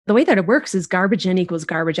the way that it works is garbage in equals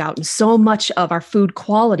garbage out. And so much of our food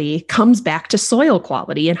quality comes back to soil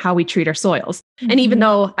quality and how we treat our soils. And even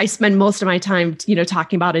though I spend most of my time,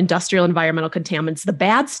 talking about industrial environmental contaminants, the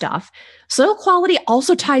bad stuff, soil quality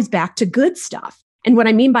also ties back to good stuff. And what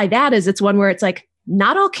I mean by that is it's one where it's like,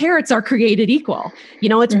 not all carrots are created equal.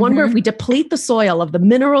 It's one where if we deplete the soil of the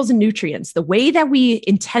minerals and nutrients, the way that we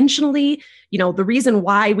intentionally, the reason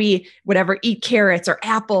why we eat carrots or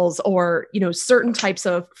apples or, certain types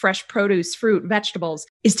of fresh produce, fruit, vegetables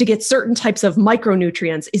is to get certain types of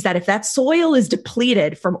micronutrients, is that if that soil is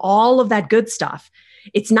depleted from all of that good stuff,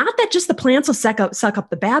 it's not that just the plants will suck up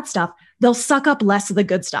the bad stuff, they'll suck up less of the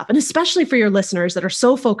good stuff. And especially for your listeners that are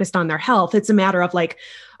so focused on their health, it's a matter of like,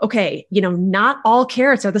 okay, not all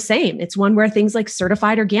carrots are the same. It's one where things like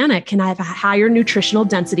certified organic can have a higher nutritional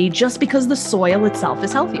density just because the soil itself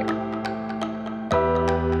is healthier.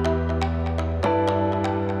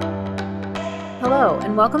 Hello,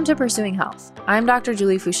 and welcome to Pursuing Health. I'm Dr.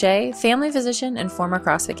 Julie Fouché, family physician and former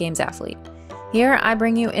CrossFit Games athlete. Here, I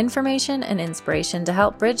bring you information and inspiration to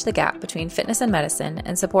help bridge the gap between fitness and medicine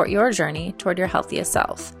and support your journey toward your healthiest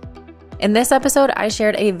self. In this episode, I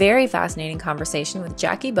shared a very fascinating conversation with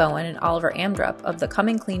Jackie Bowen and Oliver Amdrup of the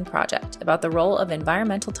Coming Clean Project about the role of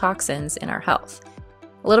environmental toxins in our health.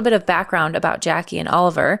 A little bit of background about Jackie and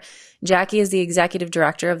Oliver. Jackie is the executive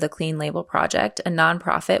director of the Clean Label Project, a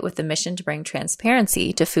nonprofit with the mission to bring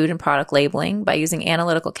transparency to food and product labeling by using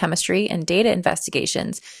analytical chemistry and data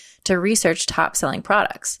investigations to research top-selling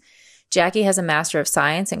products. Jackie has a Master of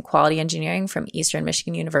Science in Quality Engineering from Eastern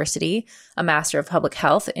Michigan University, a Master of Public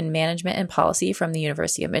Health in Management and Policy from the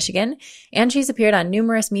University of Michigan, and she's appeared on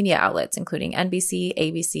numerous media outlets, including NBC,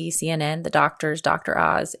 ABC, CNN, The Doctors, Dr.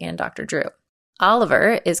 Oz, and Dr. Drew.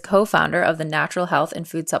 Oliver is co-founder of the natural health and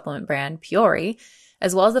food supplement brand Puori,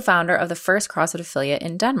 as well as the founder of the first CrossFit affiliate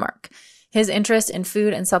in Denmark. His interest in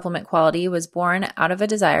food and supplement quality was born out of a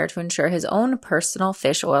desire to ensure his own personal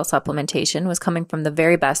fish oil supplementation was coming from the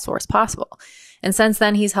very best source possible. And since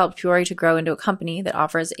then, he's helped Puori to grow into a company that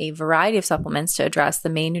offers a variety of supplements to address the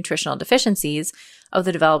main nutritional deficiencies of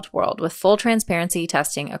the developed world, with full transparency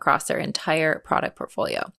testing across their entire product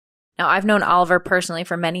portfolio. Now, I've known Oliver personally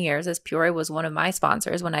for many years, as Puori was one of my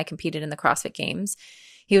sponsors when I competed in the CrossFit Games.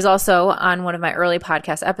 He was also on one of my early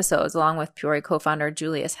podcast episodes, along with Puori co-founder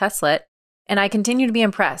Julius Heslett. And I continue to be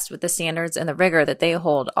impressed with the standards and the rigor that they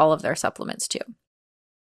hold all of their supplements to.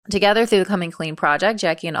 Together through the Coming Clean Project,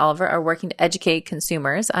 Jackie and Oliver are working to educate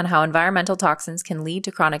consumers on how environmental toxins can lead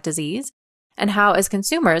to chronic disease and how, as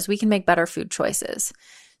consumers, we can make better food choices.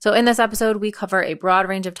 So in this episode, we cover a broad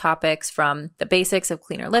range of topics from the basics of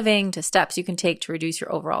cleaner living to steps you can take to reduce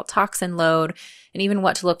your overall toxin load and even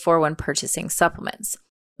what to look for when purchasing supplements.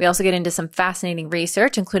 We also get into some fascinating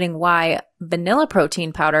research, including why vanilla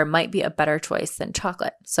protein powder might be a better choice than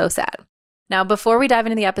chocolate. So sad. Now, before we dive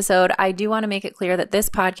into the episode, I do want to make it clear that this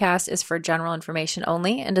podcast is for general information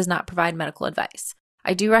only and does not provide medical advice.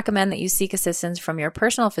 I do recommend that you seek assistance from your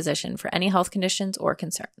personal physician for any health conditions or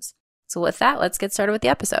concerns. So with that, let's get started with the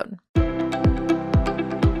episode.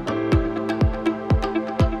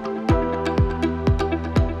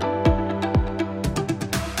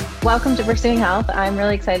 Welcome to Pursuing Health. I'm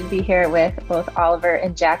really excited to be here with both Oliver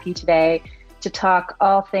and Jackie today to talk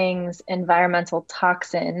all things environmental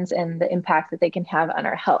toxins and the impact that they can have on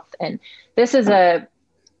our health. And this is a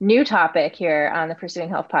new topic here on the Pursuing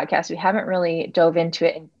Health podcast. We haven't really dove into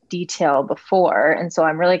it in detail before. And so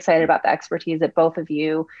I'm really excited about the expertise that both of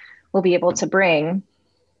you will be able to bring.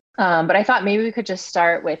 But I thought maybe we could just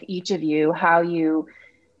start with each of you, how you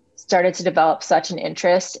started to develop such an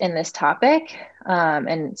interest in this topic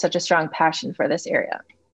and such a strong passion for this area.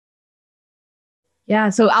 Yeah.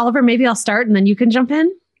 So Oliver, maybe I'll start and then you can jump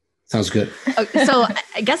in. Sounds good. So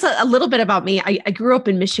I guess a little bit about me. I grew up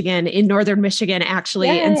in Michigan, in northern Michigan, actually.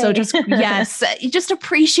 Yay. And so just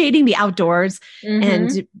appreciating the outdoors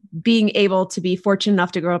and being able to be fortunate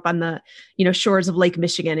enough to grow up on the, shores of Lake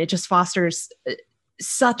Michigan. It just fosters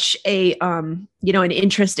such a, an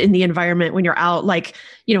interest in the environment when you're out, like,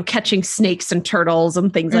 catching snakes and turtles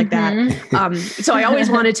and things like that. So I always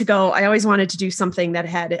wanted to do something that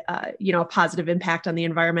had, a positive impact on the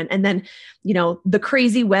environment. And then, the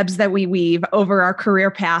crazy webs that we weave over our career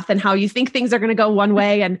path and how you think things are going to go one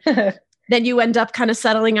way. And then you end up kind of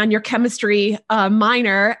settling on your chemistry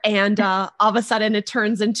minor. And all of a sudden it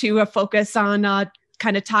turns into a focus on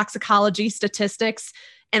kind of toxicology statistics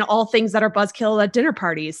and all things that are buzzkill at dinner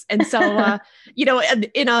parties. And so,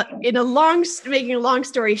 making a long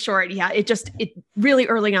story short, it really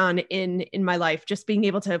early on in my life, just being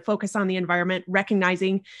able to focus on the environment,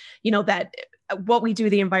 recognizing, that what we do to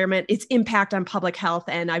the environment, its impact on public health.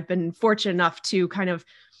 And I've been fortunate enough to kind of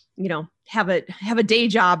have a day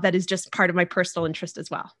job that is just part of my personal interest as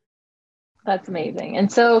well. That's amazing.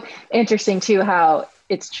 And so interesting too, how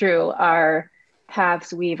it's true. Our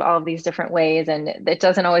paths weave all of these different ways, and it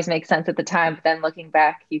doesn't always make sense at the time, but then looking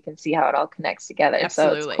back, you can see how it all connects together.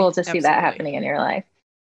 Absolutely. So it's cool to see that happening in your life.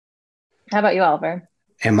 How about you, Oliver?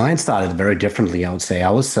 And mine started very differently, I would say.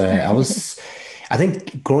 I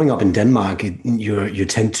think growing up in Denmark, you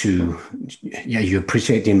tend to, you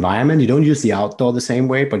appreciate the environment. You don't use the outdoor the same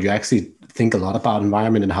way, but you actually think a lot about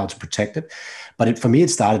environment and how to protect it. But for me, it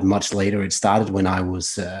started much later. It started when I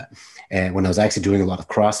was actually doing a lot of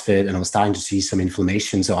CrossFit, and I was starting to see some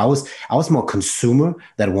inflammation. So I was more consumer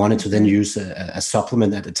that wanted to then use a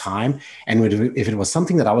supplement at the time. And if it was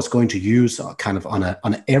something that I was going to use kind of on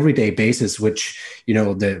an everyday basis, which,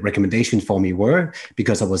 the recommendations for me were,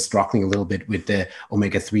 because I was struggling a little bit with the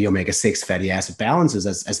omega-3, omega-6 fatty acid balances,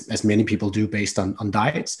 as many people do based on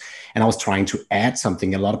diets. And I was trying to add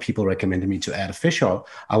something. A lot of people recommended me to add a fish oil.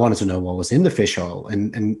 I wanted to know what was in the fish oil.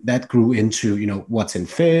 And that grew into, what's in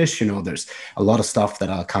fish. There's a lot of stuff that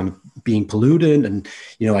are kind of being polluted. And,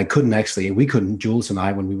 we couldn't, Jules and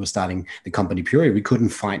I, when we were starting the company Puri, we couldn't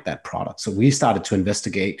find that product. So we started to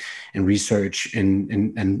investigate and research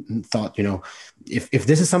and thought, if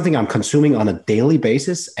this is something I'm consuming on a daily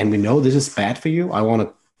basis and we know this is bad for you, I want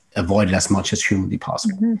to avoid it as much as humanly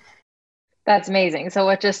possible. Mm-hmm. That's amazing. So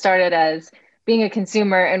what just started as being a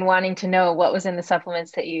consumer and wanting to know what was in the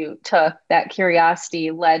supplements that you took, that curiosity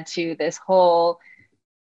led to this whole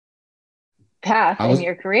path in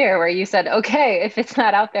your career where you said, okay, if it's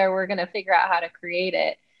not out there, we're going to figure out how to create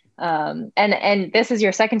it. And this is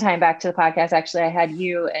your second time back to the podcast. Actually, I had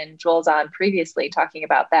you and Jules on previously talking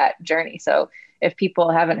about that journey. So if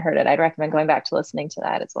people haven't heard it, I'd recommend going back to listening to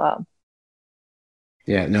that as well.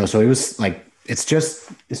 Yeah, no. So it was like, it's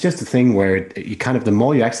just a thing where you kind of, the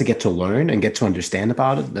more you actually get to learn and get to understand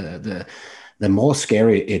about it, the more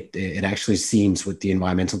scary it actually seems with the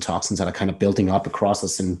environmental toxins that are kind of building up across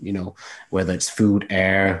us, and whether it's food,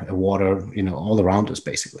 air, water, all around us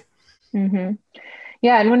basically. Mm-hmm.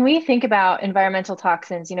 Yeah, and when we think about environmental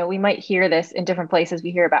toxins, we might hear this in different places.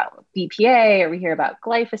 We hear about BPA, or we hear about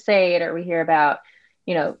glyphosate, or we hear about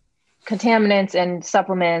contaminants in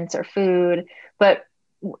supplements or food. But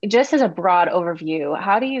just as a broad overview,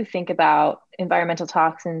 how do you think about environmental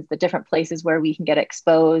toxins, the different places where we can get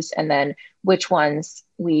exposed, and then which ones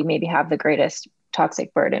we maybe have the greatest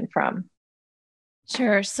toxic burden from?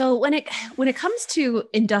 Sure. So when it comes to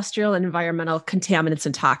industrial and environmental contaminants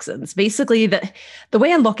and toxins, basically the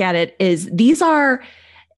way I look at it is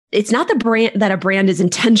it's not that a brand is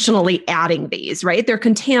intentionally adding these, right? They're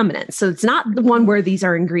contaminants. So it's not the one where these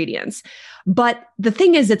are ingredients. But the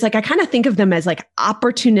thing is, it's like, I kind of think of them as like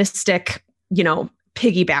opportunistic,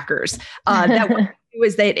 piggybackers. That what they do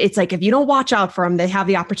is that it's like, if you don't watch out for them, they have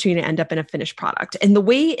the opportunity to end up in a finished product. And the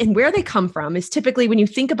way and where they come from is typically when you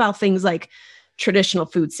think about things like traditional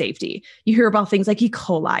food safety, you hear about things like E.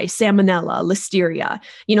 coli, salmonella, listeria,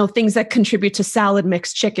 things that contribute to salad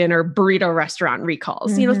mixed chicken or burrito restaurant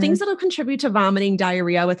recalls, things that'll contribute to vomiting,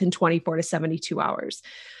 diarrhea within 24 to 72 hours.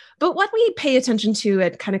 But what we pay attention to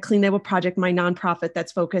at kind of Clean Label Project, my nonprofit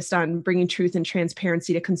that's focused on bringing truth and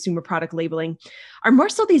transparency to consumer product labeling, are more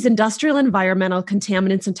so these industrial environmental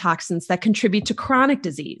contaminants and toxins that contribute to chronic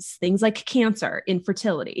disease, things like cancer,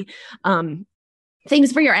 infertility,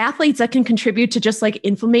 things for your athletes that can contribute to just like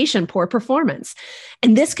inflammation, poor performance.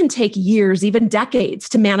 And this can take years, even decades,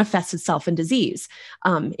 to manifest itself in disease.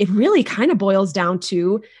 It really kind of boils down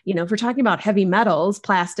to, if we're talking about heavy metals,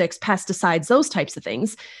 plastics, pesticides, those types of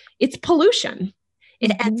things, it's pollution.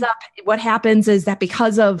 It ends up, what happens is that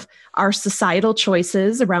because of our societal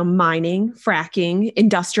choices around mining, fracking,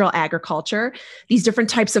 industrial agriculture, these different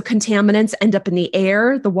types of contaminants end up in the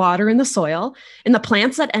air, the water, and the soil. And the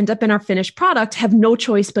plants that end up in our finished product have no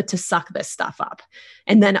choice but to suck this stuff up.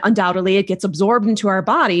 And then undoubtedly it gets absorbed into our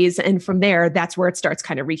bodies. And from there, that's where it starts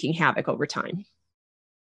kind of wreaking havoc over time.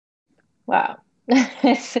 Wow.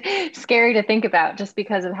 It's scary to think about just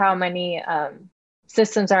because of how many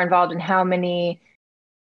systems are involved and how many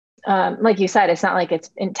like you said, it's not like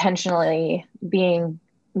it's intentionally being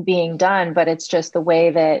done, but it's just the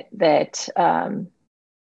way that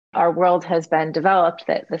our world has been developed,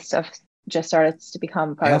 that this stuff just starts to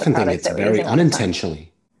become part of the product. I often think it's very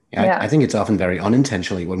unintentionally. I think it's often very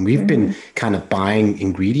unintentionally when we've been kind of buying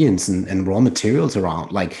ingredients and raw materials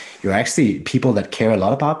around, like you're actually people that care a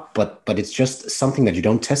lot about, but it's just something that you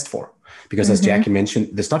don't test for. Because as Jackie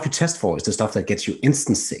mentioned, the stuff you test for is the stuff that gets you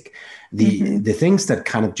instant sick. The things that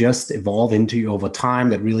kind of just evolve into you over time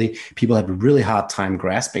that really people have a really hard time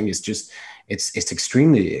grasping is just, it's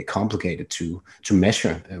extremely complicated to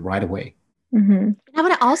measure right away. Mm-hmm. I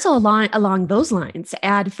would also along those lines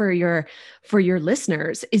add for your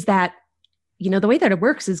listeners is that, the way that it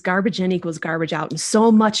works is garbage in equals garbage out. And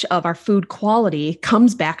so much of our food quality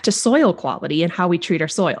comes back to soil quality and how we treat our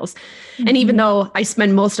soils. Mm-hmm. And even though I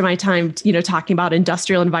spend most of my time, talking about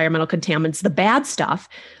industrial environmental contaminants, the bad stuff,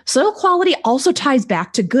 soil quality also ties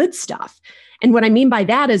back to good stuff. And what I mean by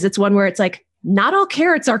that is it's one where it's like, not all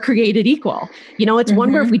carrots are created equal. It's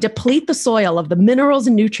one where if we deplete the soil of the minerals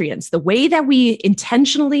and nutrients, the way that we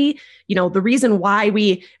intentionally, the reason why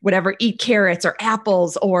we eat carrots or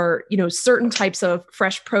apples or, certain types of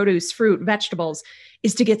fresh produce, fruit, vegetables,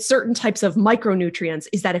 is to get certain types of micronutrients,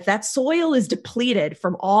 is that if that soil is depleted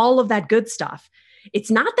from all of that good stuff,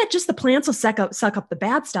 it's not that just the plants will suck up the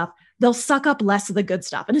bad stuff, they'll suck up less of the good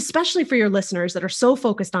stuff. And especially for your listeners that are so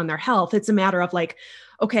focused on their health, it's a matter of like,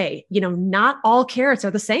 okay, not all carrots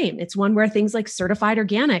are the same. It's one where things like certified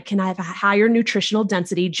organic can have a higher nutritional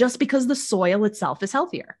density just because the soil itself is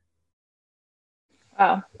healthier.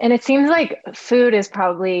 Wow. And it seems like food is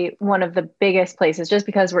probably one of the biggest places, just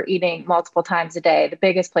because we're eating multiple times a day, the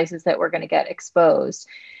biggest places that we're going to get exposed.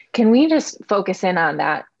 Can we just focus in on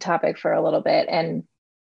that topic for a little bit, and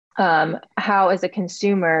how as a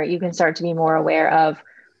consumer, you can start to be more aware of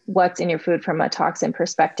what's in your food from a toxin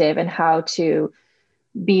perspective and how to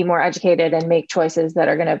be more educated and make choices that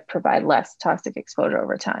are going to provide less toxic exposure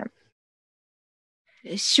over time?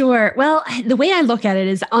 Sure. Well, the way I look at it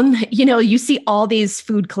is, you see all these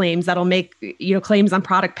food claims that'll make, claims on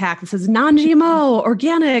product pack that says non-GMO,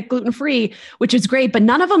 organic, gluten-free, which is great, but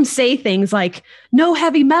none of them say things like no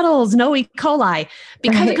heavy metals, no E. coli,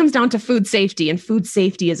 because it comes down to food safety, and food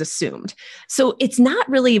safety is assumed. So it's not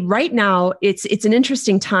really right now. It's an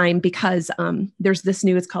interesting time because there's this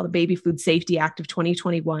new, it's called the Baby Food Safety Act of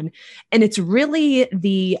 2021. And it's really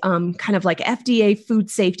the kind of like FDA food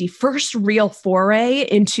safety first real foray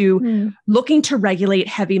into looking to regulate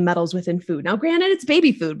heavy metals within food. Now, granted, it's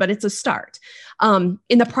baby food, but it's a start. In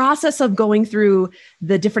the process of going through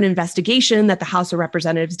the different investigation that the House of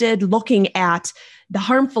Representatives did, looking at the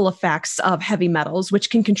harmful effects of heavy metals, which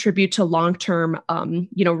can contribute to long-term,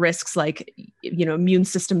 risks like, immune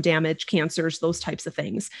system damage, cancers, those types of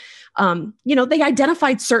things. They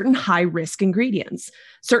identified certain high-risk ingredients.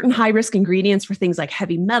 Certain high-risk ingredients for things like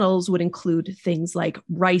heavy metals would include things like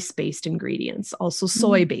rice-based ingredients, also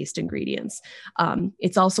soy-based ingredients.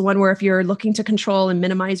 It's also one where if you're looking to control and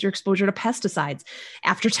minimize your exposure to pesticides,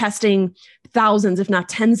 after testing thousands, if not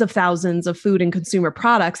tens of thousands of food and consumer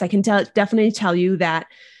products, I can definitely tell you that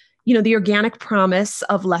the organic promise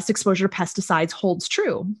of less exposure to pesticides holds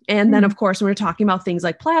true. And then, of course, when we're talking about things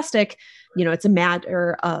like plastic, it's a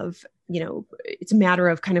matter of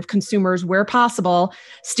kind of consumers, where possible,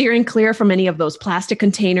 steering clear from any of those plastic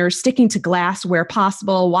containers, sticking to glass where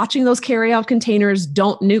possible, watching those carryout containers,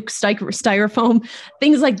 don't nuke styrofoam,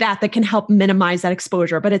 things like that can help minimize that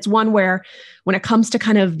exposure. But it's one where when it comes to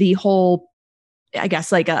kind of the whole, I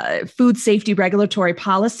guess, like a food safety regulatory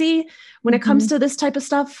policy, when it comes to this type of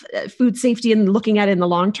stuff, food safety and looking at it in the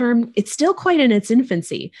long term, it's still quite in its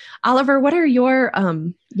infancy. Oliver, what are your,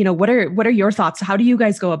 what are your thoughts? How do you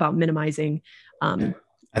guys go about minimizing I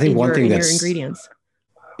think one thing your ingredients?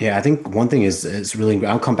 Yeah, I think one thing is really,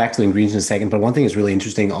 I'll come back to the ingredients in a second, but one thing is really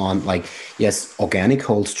interesting on, like, yes, organic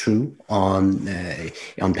holds true on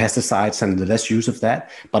pesticides and the less use of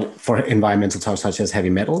that, but for environmental toxins such as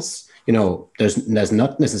heavy metals, there's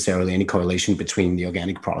not necessarily any correlation between the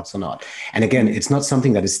organic products or not. And again, it's not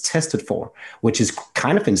something that is tested for, which is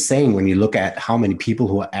kind of insane when you look at how many people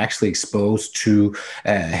who are actually exposed to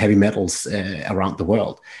heavy metals around the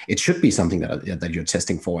world. It should be something that you're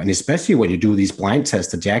testing for. And especially when you do these blind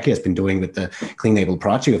tests that Jackie has been doing with the Clean Label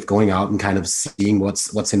Project, of going out and kind of seeing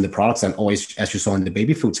what's in the products. And always, as you saw in the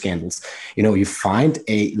baby food scandals, you find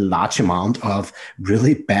a large amount of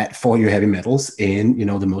really bad for you heavy metals in,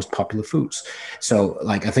 the most popular foods. So,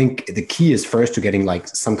 like, I think the key is first to getting like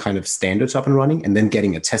some kind of standards up and running, and then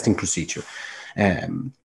getting a testing procedure.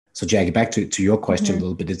 So Jackie, back to your question a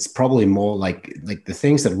little bit, it's probably more like the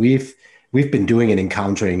things that we've been doing and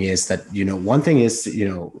encountering is that, one thing is,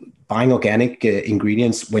 buying organic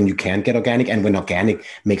ingredients when you can get organic, and when organic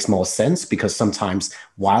makes more sense, because sometimes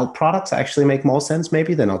wild products actually make more sense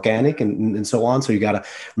maybe than organic and so on. So you got to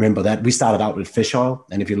remember that. We started out with fish oil.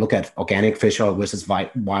 And if you look at organic fish oil versus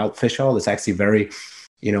wild fish oil, it's actually very,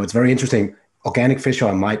 it's very interesting. Organic fish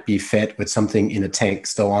oil might be fed with something in a tank,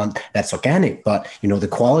 so on, that's organic, but the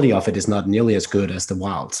quality of it is not nearly as good as the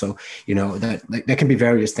wild. So that can be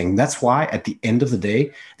various things. That's why at the end of the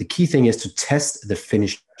day, the key thing is to test the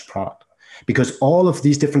finished product. because all of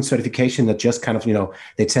these different certification that just kind of,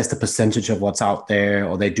 they test the percentage of what's out there,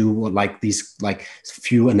 or they do like these like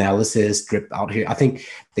few analysis drip out here. I think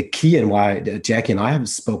the key and why Jackie and I have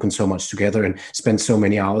spoken so much together and spent so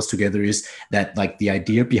many hours together is that like the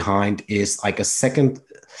idea behind is like a second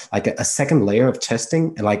layer of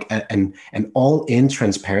testing, and like an all-in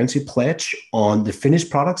transparency pledge on the finished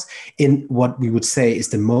products in what we would say is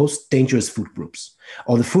the most dangerous food groups,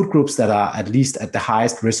 or the food groups that are at least at the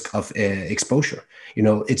highest risk of exposure.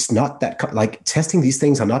 It's not that like testing these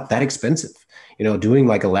things are not that expensive. Doing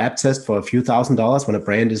like a lab test for a few $1,000s when a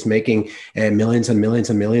brand is making millions and millions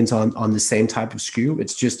and millions on the same type of SKU,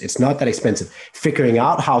 it's not that expensive. Figuring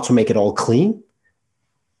out how to make it all clean,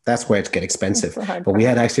 that's where it gets expensive. But we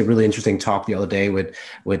had actually a really interesting talk the other day with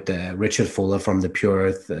Richard Fuller from the Pure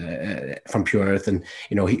Earth, and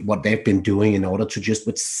what they've been doing in order to just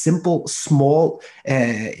with simple, small,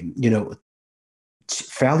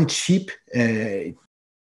 fairly cheap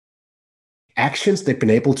actions, they've been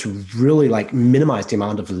able to really like minimize the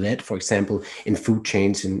amount of lead, for example, in food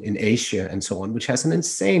chains in Asia and so on, which has an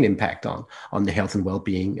insane impact on the health and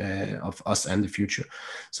well-being of us and the future.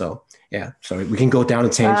 So yeah, sorry, we can go down a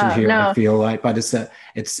tangent here. No. I feel like, but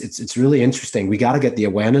it's really interesting. We got to get the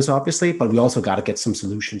awareness, obviously, but we also got to get some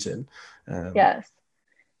solutions in. Yes,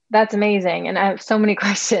 that's amazing, and I have so many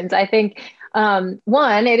questions. I think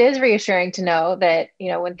one, it is reassuring to know that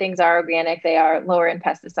when things are organic, they are lower in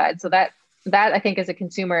pesticides. So that I think as a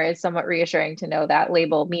consumer is somewhat reassuring to know that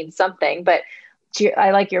label means something. But I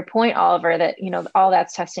like your point, Oliver, that all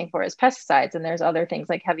that's testing for is pesticides, and there's other things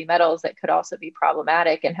like heavy metals that could also be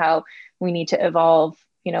problematic, and how we need to evolve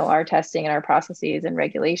our testing and our processes and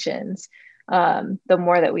regulations the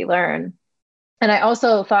more that we learn. And I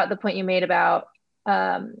also thought the point you made about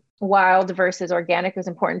wild versus organic was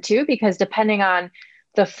important too, because depending on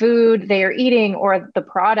the food they are eating or the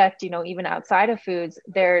product, even outside of foods,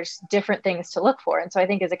 there's different things to look for. And so I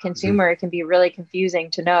think as a consumer, it can be really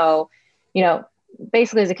confusing to know,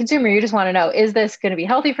 basically as a consumer, you just want to know, is this going to be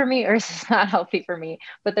healthy for me or is this not healthy for me?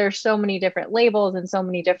 But there's so many different labels and so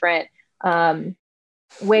many different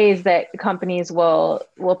ways that companies will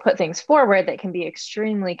put things forward that can be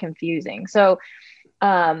extremely confusing. So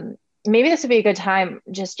maybe this would be a good time,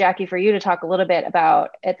 just Jackie, for you to talk a little bit about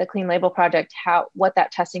at the Clean Label Project, what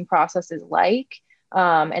that testing process is like,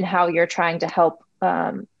 and how you're trying to help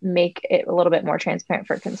make it a little bit more transparent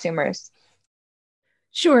for consumers.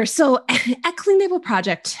 Sure. So at Clean Label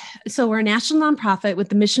Project, we're a national nonprofit with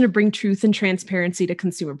the mission to bring truth and transparency to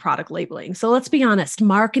consumer product labeling. So let's be honest,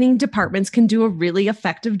 marketing departments can do a really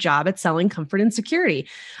effective job at selling comfort and security.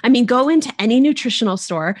 I mean, go into any nutritional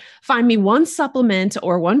store, find me one supplement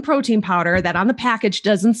or one protein powder that on the package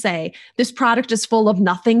doesn't say this product is full of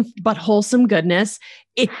nothing but wholesome goodness.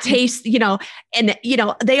 It tastes, and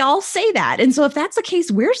they all say that. And so if that's the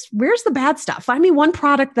case, where's the bad stuff? Find me one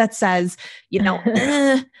product that says,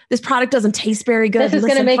 this product doesn't taste very good. This is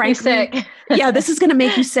going to make you sick. Yeah, this is going to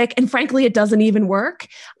make you sick. And frankly, it doesn't even work.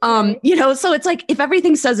 So it's like, if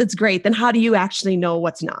everything says it's great, then how do you actually know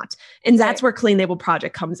what's not? And that's where Clean Label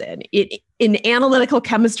Project comes in. In analytical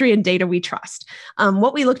chemistry and data we trust.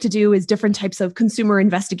 What we look to do is different types of consumer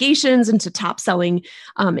investigations into top selling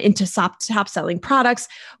products.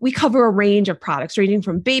 We cover a range of products ranging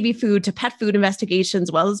from baby food to pet food investigations,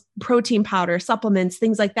 as well as protein powder, supplements,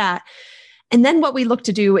 things like that. And then what we look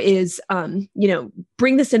to do is,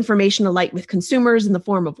 bring this information to light with consumers in the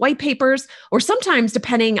form of white papers, or sometimes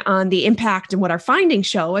depending on the impact and what our findings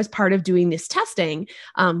show as part of doing this testing,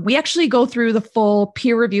 we actually go through the full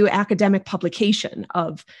peer review academic publication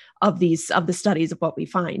of the studies of what we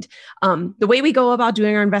find. The way we go about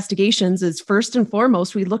doing our investigations is, first and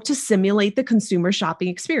foremost, we look to simulate the consumer shopping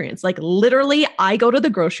experience. Like literally, I go to the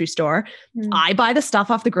grocery store, I buy the stuff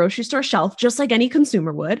off the grocery store shelf, just like any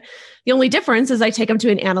consumer would. The only difference is I take them to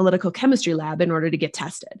an analytical chemistry lab in order to get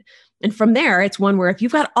tested. And from there, it's one where if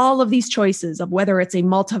you've got all of these choices of whether it's a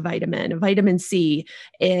multivitamin, a vitamin C,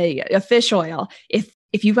 a fish oil,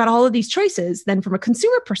 if you've got all of these choices, then from a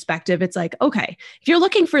consumer perspective, it's like, okay, if you're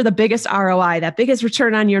looking for the biggest ROI, that biggest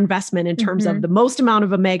return on your investment in terms of the most amount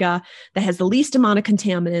of omega, that has the least amount of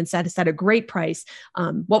contaminants, that is at a great price,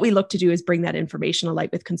 what we look to do is bring that information to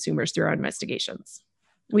light with consumers through our investigations.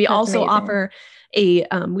 We also offer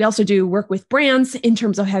we also do work with brands in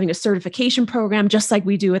terms of having a certification program, just like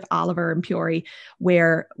we do with Oliver and Pure,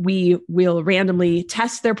 where we will randomly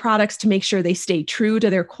test their products to make sure they stay true to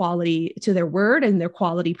their quality, to their word and their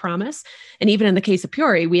quality promise. And even in the case of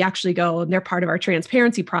Pure, we actually go, and they're part of our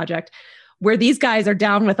transparency project, where these guys are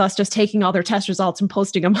down with us just taking all their test results and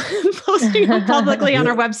posting them, publicly on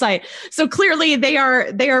our website. So clearly they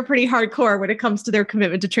are pretty hardcore when it comes to their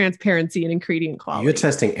commitment to transparency and ingredient quality. You're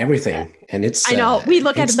testing everything. And I know we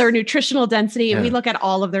look at their nutritional density and we look at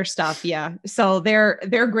all of their stuff. Yeah. So they're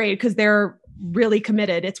great because they're really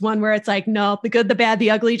committed. It's one where it's like, no, the good, the bad,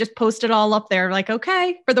 the ugly, just post it all up there. Like,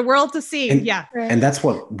 okay, for the world to see. And that's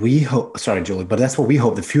what we hope, sorry, Julie, but that's what we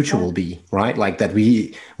hope the future will be, right? Like that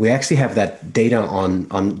we actually have that data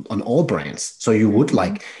on all brands. So you would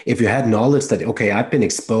like, if you had knowledge that, okay, I've been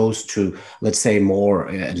exposed to, let's say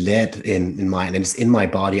more lead in mine and it's in my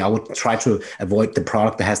body, I would try to avoid the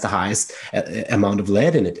product that has the highest amount of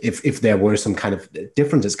lead in it. If there were some kind of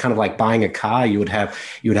differences, kind of like buying a car, you would have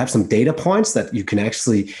some data points that you can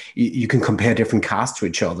actually you can compare different cars to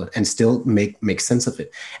each other and still make sense of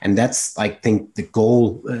it. And that's, I think, the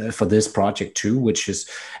goal for this project too, which is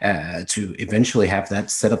to eventually have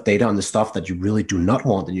that set of data on the stuff that you really do not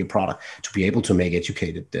want in your product to be able to make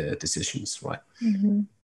educated decisions, right? Mm-hmm.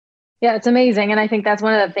 Yeah, it's amazing. And I think that's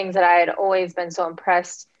one of the things that I had always been so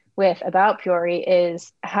impressed with about Puori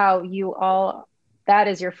is how that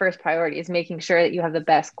is your first priority, is making sure that you have the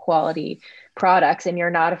best quality products and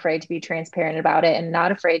you're not afraid to be transparent about it and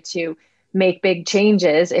not afraid to make big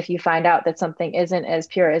changes if you find out that something isn't as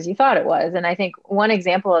pure as you thought it was. And I think one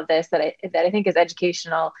example of this that I think is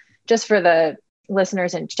educational just for the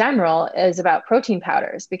listeners in general is about protein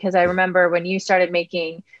powders, because I remember when you started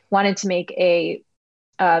wanted to make a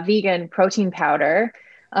vegan protein powder.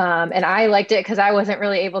 And I liked it because I wasn't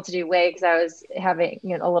really able to do whey because I was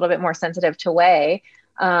having a little bit more sensitive to whey.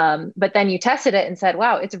 But then you tested it and said,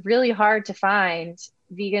 wow, it's really hard to find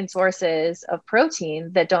vegan sources of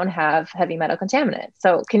protein that don't have heavy metal contaminants.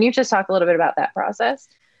 So can you just talk a little bit about that process?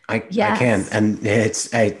 I can, and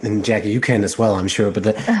and Jackie, you can as well, I'm sure. But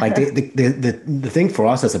the thing for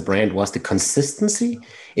us as a brand was the consistency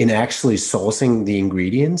in actually sourcing the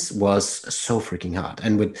ingredients was so freaking hard.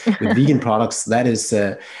 And with vegan products, that is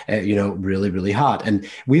really, really hard. And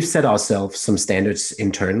we've set ourselves some standards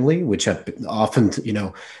internally, which are often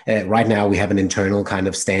right now we have an internal kind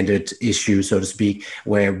of standard issue, so to speak,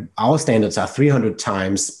 where our standards are 300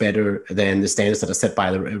 times better than the standards that are set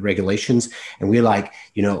by the regulations. And we're like,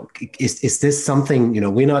 is this something,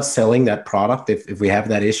 we're not selling that product if we have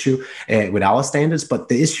that issue with our standards, but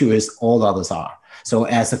the issue is all others are. So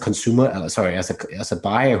as a consumer, as a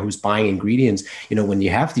buyer who's buying ingredients, when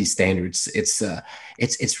you have these standards, it's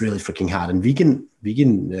really freaking hard. And vegan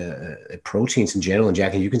proteins in general, and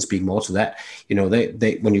Jackie, you can speak more to that.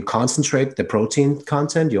 They when you concentrate the protein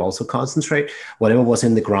content, you also concentrate whatever was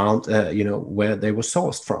in the ground, where they were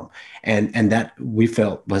sourced from, and that we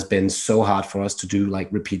felt has been so hard for us to do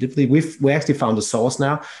repeatedly. We actually found a source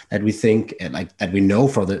now that we think that we know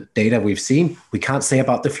for the data we've seen. We can't say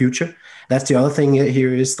about the future. That's the other thing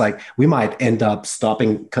here is we might end up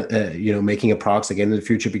stopping, making a products again in the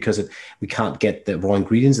future because we can't get the raw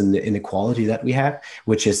ingredients in the quality that we have,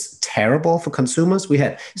 which is terrible for consumers. We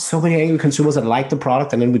had so many angry consumers that liked the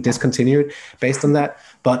product and then we discontinued based on that.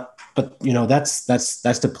 But that's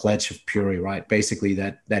the pledge of Puori, right? Basically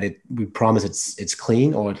we promise it's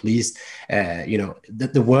clean, or at least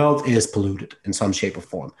the world is polluted in some shape or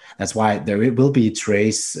form. That's why there will be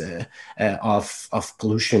trace of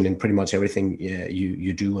pollution in pretty much everything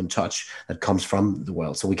you do and touch that comes from the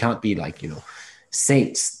world. So we can't be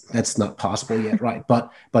saints. That's not possible yet, right?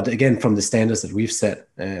 But again, from the standards that we've set,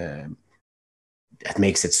 that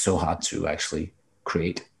makes it so hard to actually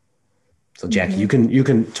create. So Jackie, you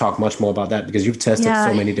can talk much more about that because you've tested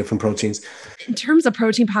so many different proteins. In terms of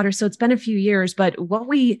protein powder, so it's been a few years, but what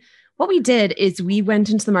we did is we went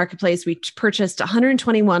into the marketplace, we purchased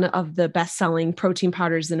 121 of the best-selling protein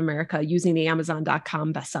powders in America using the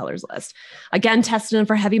Amazon.com bestsellers list. Again, tested them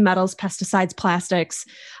for heavy metals, pesticides, plastics.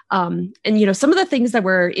 And, some of the things that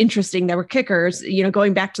were interesting, that were kickers,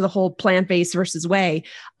 going back to the whole plant-based versus whey,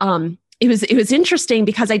 it was interesting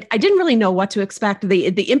because I didn't really know what to expect. The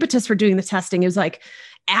impetus for doing the testing is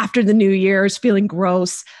after the New Year's, feeling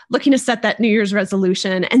gross, looking to set that New Year's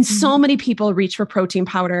resolution. And so many people reach for protein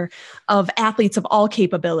powder of athletes of all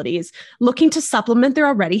capabilities, looking to supplement their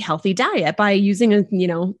already healthy diet by using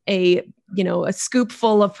a scoop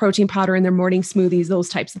full of protein powder in their morning smoothies, those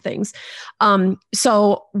types of things.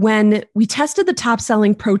 So when we tested the top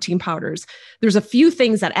selling protein powders, there's a few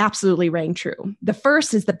things that absolutely rang true. The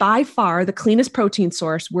first is that by far the cleanest protein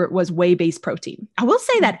source was whey-based protein. I will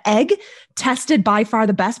say that egg tested by far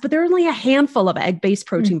the best, but there are only a handful of egg-based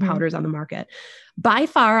protein powders on the market. By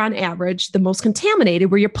far, on average, the most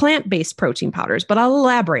contaminated were your plant-based protein powders, but I'll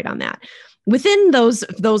elaborate on that. within those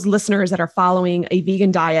listeners that are following a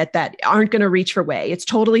vegan diet that aren't going to reach for whey, it's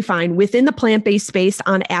totally fine. Within the plant-based space,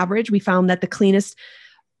 on average, we found that the cleanest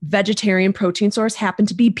vegetarian protein source happened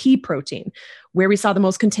to be pea protein. Where we saw the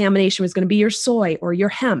most contamination was going to be your soy or your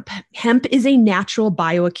hemp. Hemp is a natural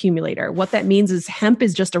bioaccumulator. What that means is hemp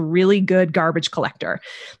is just a really good garbage collector.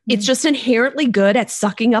 It's just inherently good at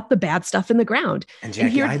sucking up the bad stuff in the ground. And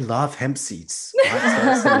Jackie, I love hemp seeds.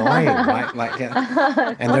 That's annoying,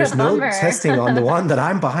 right? And there's no testing on the one that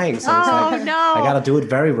I'm buying. So I got to do it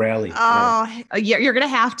very rarely. You're going to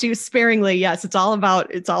have to sparingly. Yes, it's all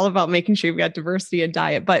about making sure you've got diversity in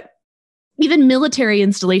diet, but even military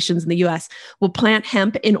installations in the US will plant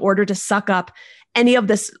hemp in order to suck up any of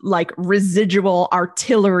this like residual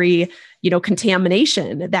artillery,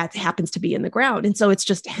 contamination that happens to be in the ground. And so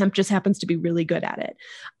hemp just happens to be really good at it.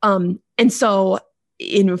 And so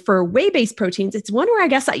for whey-based proteins, it's one where I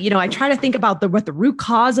guess, I try to think about what the root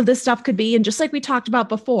cause of this stuff could be. And just like we talked about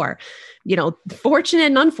before, fortunate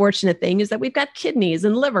and unfortunate thing is that we've got kidneys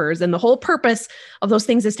and livers, and the whole purpose of those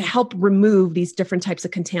things is to help remove these different types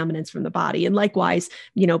of contaminants from the body. And likewise,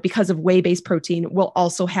 because of whey-based protein, we'll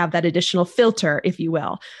also have that additional filter, if you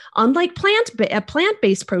will. Unlike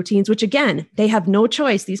plant-based proteins, which again, they have no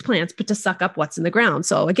choice, these plants, but to suck up what's in the ground.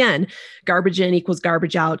 So again, garbage in equals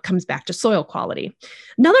garbage out, comes back to soil quality.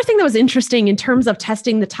 Another thing that was interesting in terms of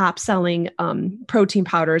testing the top selling protein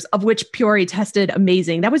powders, of which Puori tested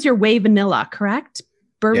amazing. That was your whey vanilla, correct?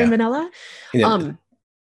 Bourbon vanilla. Yeah.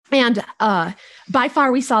 And by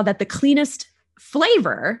far we saw that the cleanest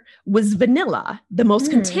flavor was vanilla. The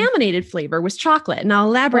most contaminated flavor was chocolate. And I'll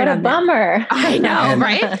elaborate on that. What a bummer. I know,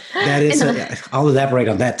 right? That is, I'll elaborate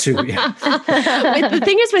on that too. Yeah. But the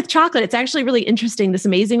thing is with chocolate, it's actually really interesting. This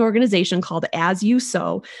amazing organization called As You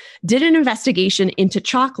Sow did an investigation into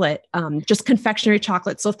chocolate, just confectionery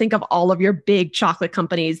chocolate. So think of all of your big chocolate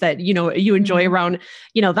companies that, you enjoy around,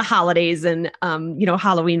 the holidays and,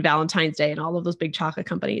 Halloween, Valentine's Day, and all of those big chocolate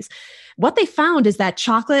companies. What they found is that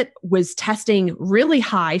chocolate was testing really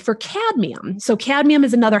high for cadmium. So cadmium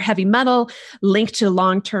is another heavy metal linked to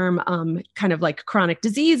long-term kind of like chronic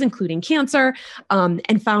disease, including cancer,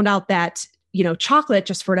 and found out that chocolate,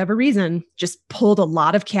 just for whatever reason, just pulled a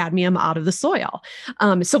lot of cadmium out of the soil.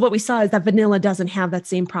 So what we saw is that vanilla doesn't have that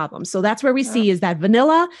same problem. So that's where we see is that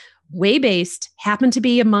vanilla, whey-based, happened to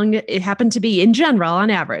be in general, on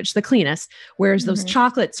average, the cleanest, whereas those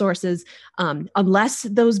chocolate sources, unless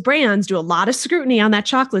those brands do a lot of scrutiny on that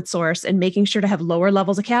chocolate source and making sure to have lower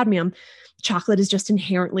levels of cadmium, chocolate is just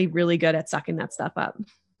inherently really good at sucking that stuff up.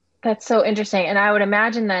 That's so interesting. And I would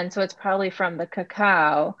imagine then, so it's probably from the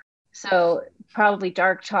cacao. So probably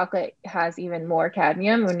dark chocolate has even more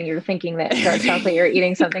cadmium when you're thinking that dark chocolate, you're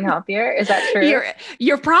eating something healthier. Is that true?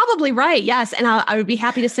 You're probably right. Yes. And I would be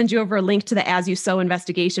happy to send you over a link to the As You Sow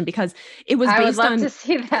investigation, because it was based on. I would love to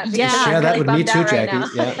see that. Yeah. Share that with me too, Jackie.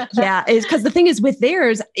 Right yeah. It's because the thing is with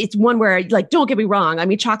theirs, it's one where, like, don't get me wrong. I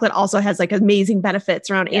mean, chocolate also has like amazing benefits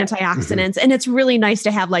around antioxidants, and it's really nice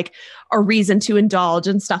to have like a reason to indulge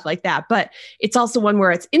and stuff like that. But it's also one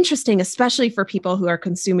where it's interesting, especially for people who are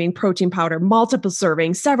consuming protein powder, multiple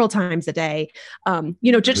servings several times a day, just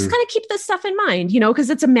kind of keep this stuff in mind, because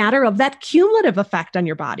it's a matter of that cumulative effect on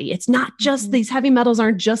your body. It's not just these heavy metals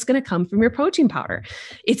aren't just going to come from your protein powder.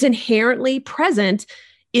 It's inherently present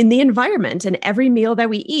in the environment and every meal that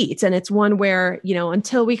we eat. And it's one where,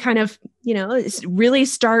 until we kind of, really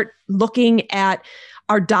start looking at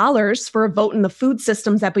our dollars for a vote in the food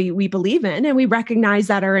systems that we believe in, and we recognize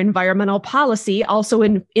that our environmental policy also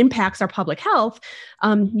impacts our public health.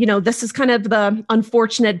 This is kind of the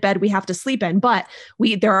unfortunate bed we have to sleep in, but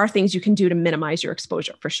there are things you can do to minimize your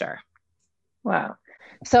exposure for sure. Wow.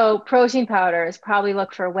 So protein powders, probably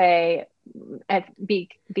look for whey,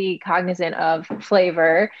 be cognizant of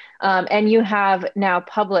flavor. And you have now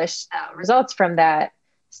published results from that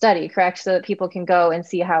study, correct? So that people can go and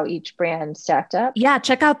see how each brand stacked up? Yeah,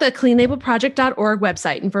 check out the cleanlabelproject.org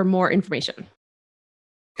website and for more information.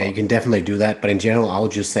 Yeah, you can definitely do that. But in general, I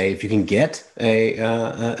would just say if you can get a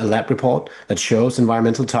lab report that shows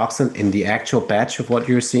environmental toxin in the actual batch of what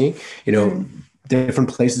you're seeing, different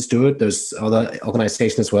places do it. There's other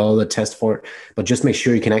organizations as well that test for it. But just make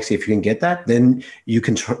sure you can actually, if you can get that, then you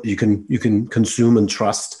can consume and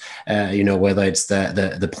trust. Whether it's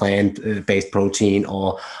the plant based protein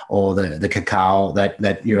or the cacao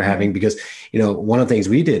that you're having. Because one of the things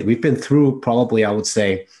we've been through probably, I would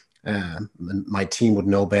say, My team would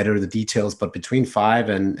know better the details, but between 5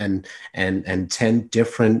 and 10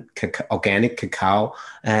 different organic cacao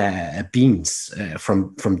beans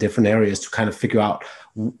from different areas to kind of figure out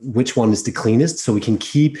which one is the cleanest, so we can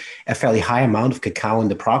keep a fairly high amount of cacao in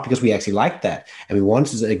the product, because we actually like that, and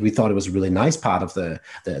we thought it was a really nice part of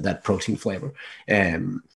that protein flavor.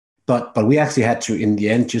 But we actually had to, in the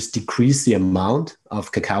end, just decrease the amount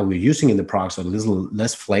of cacao we're using in the product, so a little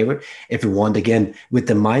less flavor, if we want, again, with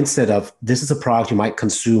the mindset of this is a product you might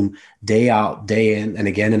consume day out, day in, and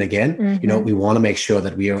again and again. Mm-hmm. We want to make sure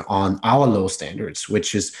that we are on our low standards,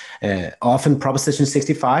 which is often Proposition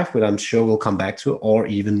 65, which I'm sure we'll come back to, or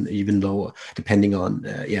even lower, depending on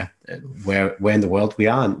where in the world we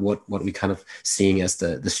are and what we kind of seeing as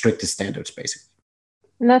the strictest standards, basically.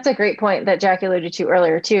 And that's a great point that Jackie alluded to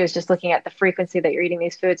earlier too, is just looking at the frequency that you're eating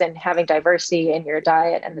these foods and having diversity in your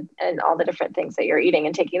diet and all the different things that you're eating,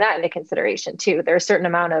 and taking that into consideration too. There's a certain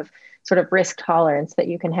amount of sort of risk tolerance that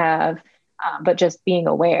you can have, but just being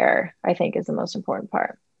aware, I think, is the most important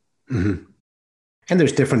part. Mm-hmm. And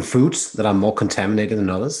there's different foods that are more contaminated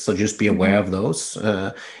than others, so just be aware of those.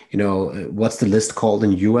 What's the list called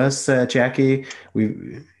in US, Jackie?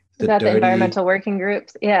 The environmental working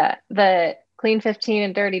groups. Yeah, the Clean 15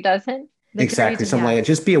 and Dirty Dozen. Exactly, something like that.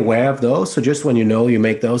 Just be aware of those. So just when you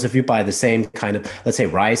make those, if you buy the same kind of, let's say,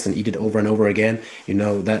 rice and eat it over and over again,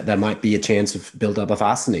 that might be a chance of buildup of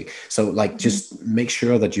arsenic. So just make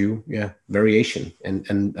sure that you, variation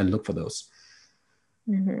and look for those.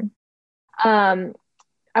 Mm-hmm.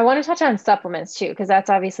 I want to touch on supplements too, because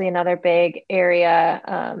that's obviously another big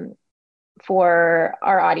area for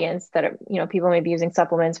our audience that are, people may be using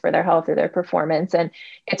supplements for their health or their performance. And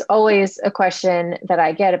it's always a question that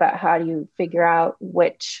I get about how do you figure out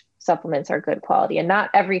which supplements are good quality. And not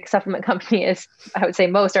every supplement company is, I would say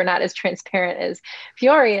most are not as transparent as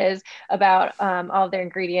Fiore is about all of their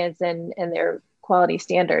ingredients and their quality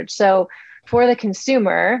standards. So for the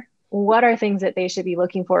consumer, what are things that they should be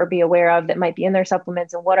looking for or be aware of that might be in their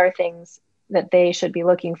supplements? And what are things that they should be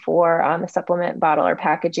looking for on the supplement bottle or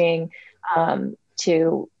packaging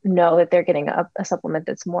to know that they're getting a supplement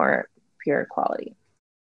that's more pure quality?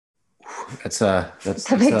 That's a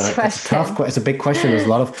tough question. It's a big question. There's a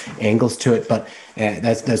lot of angles to it, but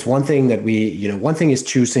that's one thing that one thing is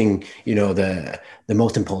choosing, the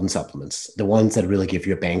most important supplements, the ones that really give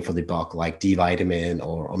you a bang for the buck, like D vitamin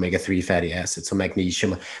or omega-3 fatty acids or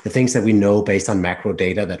magnesium, the things that we know based on macro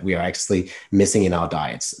data that we are actually missing in our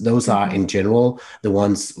diets. Those are in general the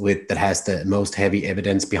ones that has the most heavy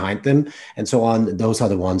evidence behind them and so on. Those are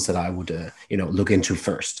the ones that I would, look into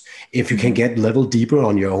first. If you can get a little deeper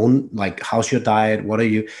on your own, like how's your diet?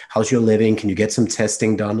 How's your living? Can you get some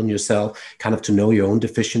testing done on yourself, kind of to know your own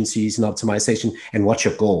deficiencies and optimization, and what's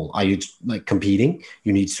your goal? Are you competing?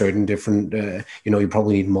 You need certain different, you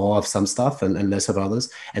probably need more of some stuff and less of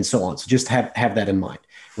others and so on. So just have that in mind.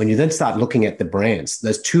 When you then start looking at the brands,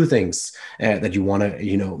 there's two things that you want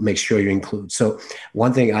to, make sure you include. So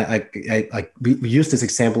one thing we used this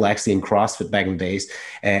example actually in CrossFit back in the days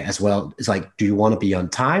as well. It's like, do you want to be on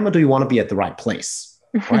time or do you want to be at the right place?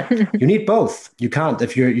 Right? You need both. You can't,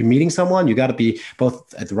 if you're meeting someone, you got to be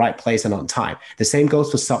both at the right place and on time. The same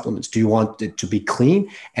goes for supplements. Do you want it to be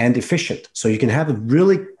clean and efficient? So you can have a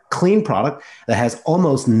really clean product that has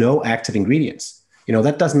almost no active ingredients.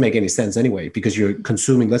 That doesn't make any sense anyway, because you're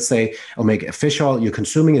consuming, let's say, omega fish oil, you're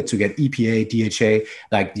consuming it to get EPA, DHA,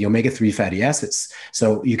 like the omega-3 fatty acids.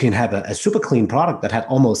 So you can have a super clean product that had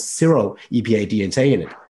almost zero EPA, DHA in it.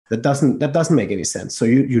 That doesn't make any sense. So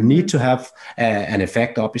you need to have an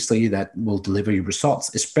effect, obviously, that will deliver you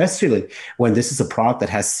results, especially when this is a product that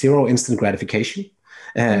has zero instant gratification.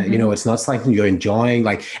 It's not something you're enjoying,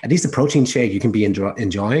 like at least a protein shake you can be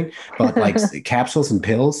enjoying, but like capsules and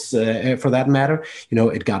pills for that matter,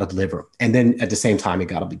 it got to deliver. And then at the same time, it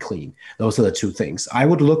got to be clean. Those are the two things. I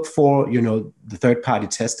would look for, the third party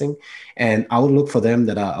testing, and I would look for them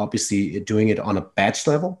that are obviously doing it on a batch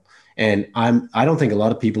level. And I don't think a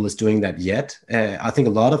lot of people is doing that yet. I think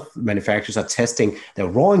a lot of manufacturers are testing their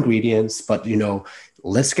raw ingredients, but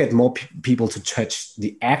let's get more people to touch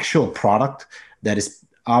the actual product that is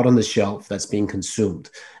out on the shelf that's being consumed.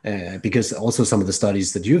 Because also some of the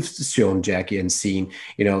studies that you've shown, Jackie, and seen,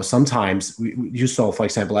 sometimes you saw, for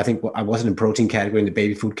example, I think I wasn't in protein category, in the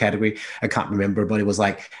baby food category, I can't remember, but it was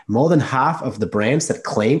like more than half of the brands that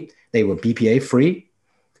claimed they were BPA free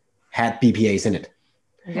had BPAs in it.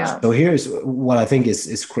 Yeah. So here's what I think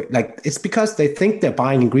is like, it's because they think they're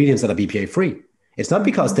buying ingredients that are BPA free. It's not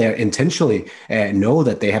because they're intentionally know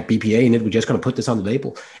that they have BPA in it. We're just going to put this on the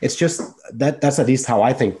label. It's just that's at least how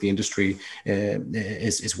I think the industry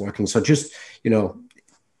is working. So just,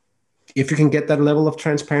 if you can get that level of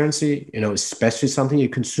transparency, especially something you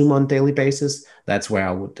consume on a daily basis, that's where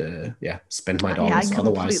I would, spend my dollars.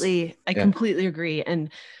 I completely agree. And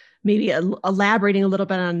maybe elaborating a little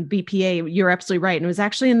bit on BPA, you're absolutely right. And it was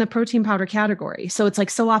actually in the protein powder category. So it's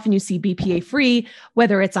like so often you see BPA free,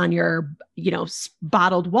 whether it's on your,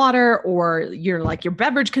 bottled water or your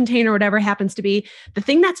beverage container, whatever it happens to be. The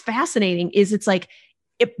thing that's fascinating is it's like,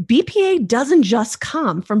 BPA doesn't just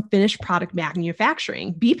come from finished product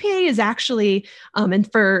manufacturing. BPA is actually,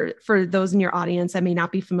 and for those in your audience that may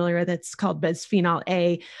not be familiar, that's called bisphenol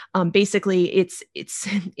A. Basically, it's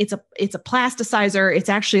a plasticizer. It's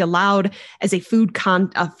actually allowed as a food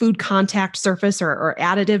contact surface or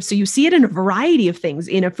additive. So you see it in a variety of things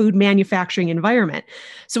in a food manufacturing environment.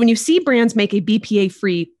 So when you see brands make a BPA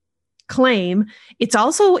free claim, it's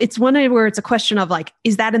one where it's a question of like,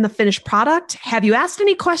 is that in the finished product? Have you asked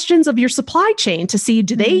any questions of your supply chain to see,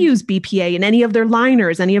 do they use BPA in any of their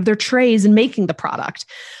liners, any of their trays in making the product?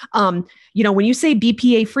 When you say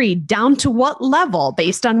BPA free, down to what level,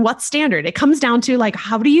 based on what standard? It comes down to like,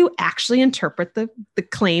 how do you actually interpret the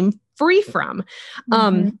claim free from?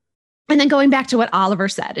 And then going back to what Oliver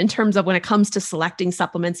said in terms of when it comes to selecting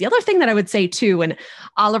supplements, the other thing that I would say too, and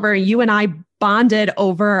Oliver, you and I bonded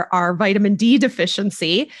over our vitamin D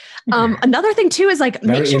deficiency. Another thing too is like,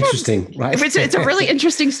 very interesting, right? It's a really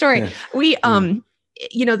interesting story. Yeah. We,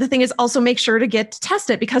 the thing is also make sure to get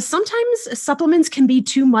tested because sometimes supplements can be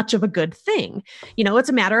too much of a good thing. It's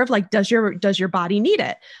a matter of like, does your body need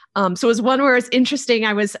it? So it was one where it's interesting.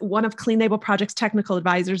 I was one of Clean Label Project's technical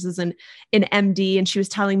advisors is an MD, and she was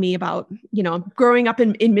telling me about, growing up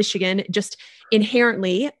in Michigan, just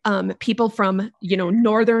inherently, people from,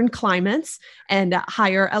 northern climates and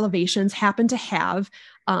higher elevations happen to have,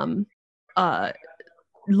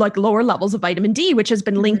 like lower levels of vitamin D, which has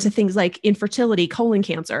been linked to things like infertility, colon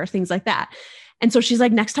cancer, things like that. And so she's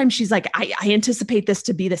like, next time she's like, I anticipate this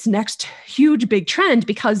to be this next huge big trend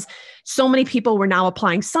because so many people were now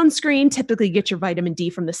applying sunscreen, typically get your vitamin D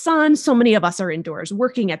from the sun. So many of us are indoors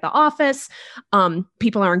working at the office.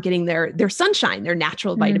 People aren't getting their sunshine, their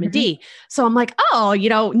natural vitamin D. So I'm like,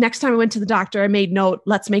 next time I went to the doctor, I made note,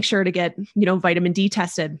 let's make sure to get, vitamin D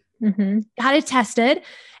tested. Got it tested.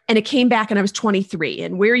 And it came back and I was 23,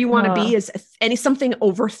 and where you want to be is something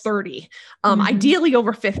over 30, ideally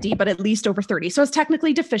over 50, but at least over 30. So it's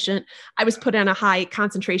technically deficient. I was put on a high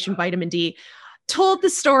concentration vitamin D. Told the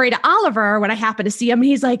story to Oliver when I happened to see him.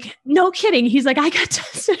 He's like, no kidding. He's like, I got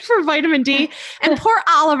tested for vitamin D. And poor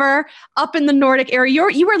Oliver up in the Nordic area,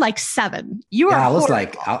 you were like 7. I was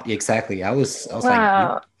like, exactly. I was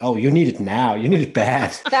like, you need it now. You need it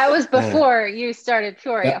bad. That was before you started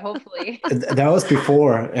Peoria, hopefully. That was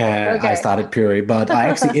before I started Peoria. But I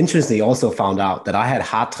actually interestingly also found out that I had a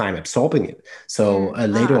hard time absorbing it. So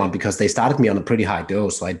later on, because they started me on a pretty high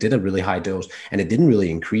dose. So I did a really high dose and it didn't really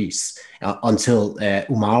increase until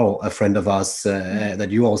Umaro, a friend of us that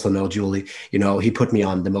you also know, Julie, he put me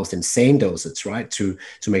on the most insane dosage, right? To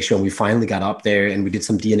make sure we finally got up there, and we did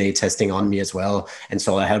some DNA testing on me as well. And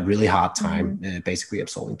so I had a really hard time basically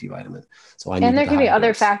absorbing D vitamin. So and there can be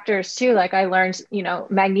other factors too. Like I learned,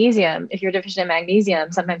 magnesium, if you're deficient in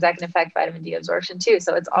magnesium, sometimes that can affect vitamin D absorption too.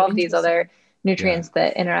 So it's all of these other nutrients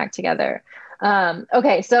that interact together.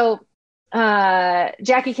 Okay. So,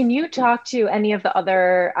 Jackie, can you talk to any of the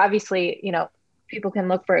other, obviously, people can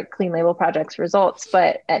look for Clean Label Project's results,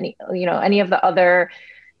 but any of the other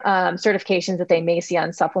certifications that they may see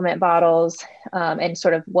on supplement bottles and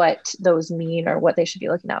sort of what those mean or what they should be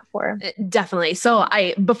looking out for? Definitely. So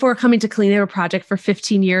before coming to Clean Label Project for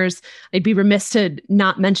 15 years, I'd be remiss to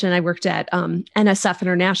not mention I worked at NSF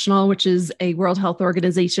International, which is a World Health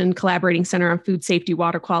Organization collaborating center on food safety,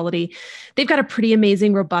 water quality. They've got a pretty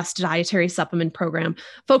amazing, robust dietary supplement program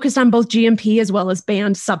focused on both GMP as well as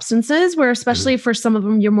banned substances, where especially for some of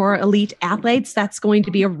them, your more elite athletes, that's going to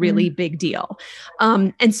be a really big deal.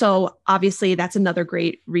 And so obviously that's another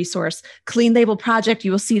great resource. Clean Label Project,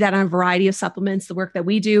 you will see that on a variety of supplements. The work that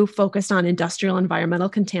we do focused on industrial environmental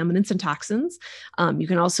contaminants and toxins. You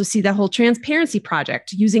can also see that whole transparency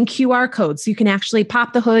project using QR codes. So you can actually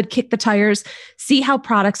pop the hood, kick the tires, see how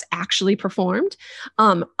products actually performed.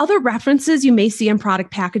 Other references you may see in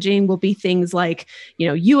product packaging will be things like,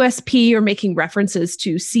 USP or making references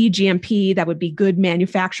to CGMP. That would be good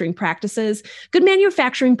manufacturing practices. Good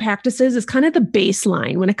manufacturing practices is kind of the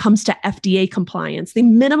baseline when it comes to FDA compliance, the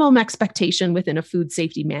minimum expectation within a food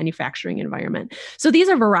safety manufacturing environment. So these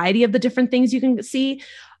are a variety of the different things you can see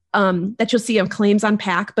that you'll see of claims on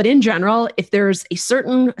pack. But in general, if there's a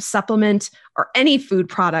certain supplement or any food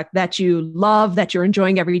product that you love, that you're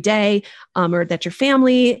enjoying every day, or that your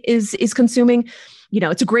family is consuming,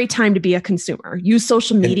 it's a great time to be a consumer. Use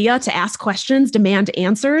social media to ask questions, demand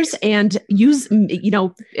answers, and use,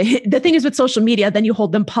 the thing is with social media, then you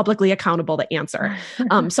hold them publicly accountable to answer.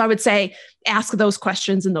 So I would say ask those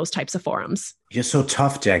questions in those types of forums. You're so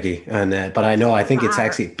tough, Jackie, and but I think it's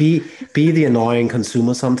actually be the annoying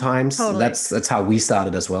consumer sometimes. Totally. That's how we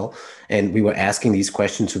started as well, and we were asking these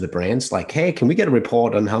questions to the brands, like, "Hey, can we get a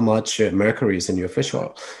report on how much mercury is in your fish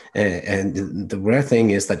oil?" And the rare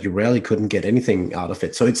thing is that you rarely couldn't get anything out of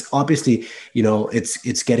it. So it's obviously,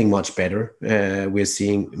 it's getting much better. We're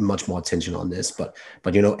seeing much more attention on this, but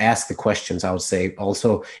ask the questions. I would say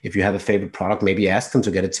also, if you have a favorite product, maybe ask them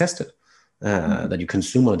to get it tested. That you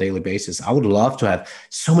consume on a daily basis. I would love to have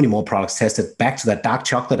so many more products tested. Back to that dark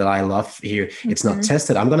chocolate that I love here. It's not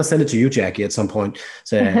tested. I'm going to send it to you, Jackie, at some point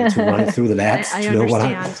to run it through the labs. I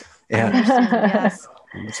understand. I understand. Yes.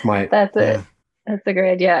 That's a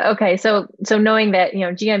great idea. Okay. So knowing that,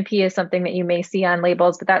 GMP is something that you may see on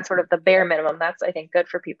labels, but that's sort of the bare minimum. That's, I think, good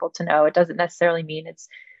for people to know. It doesn't necessarily mean it's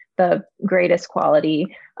the greatest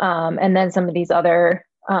quality. And then some of these other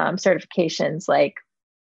certifications like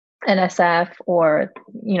NSF or,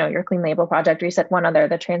 your Clean Label Project, or you said one other,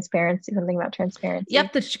 the transparency, something about transparency.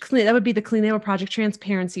 Yep. That would be the Clean Label Project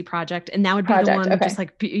Transparency Project. And that would be the one just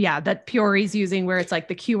like, that Peori's using, where it's like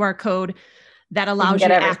the QR code that allows you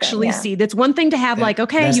to actually see. That's one thing to have you've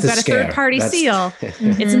got a third party seal.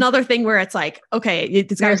 It's another thing where it's like, okay,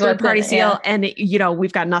 it's got a third party seal and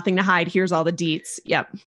we've got nothing to hide. Here's all the deets.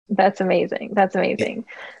 Yep. That's amazing. Go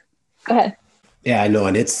ahead. Yeah, I know.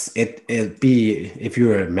 And if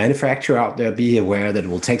you're a manufacturer out there, be aware that it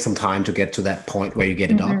will take some time to get to that point where you get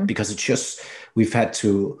it up, because we've had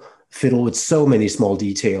to fiddle with so many small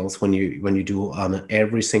details when you do on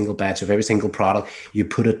every single batch of every single product. You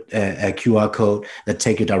put a QR code that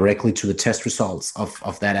take you directly to the test results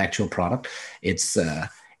of that actual product.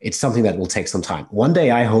 It's something that will take some time. One day,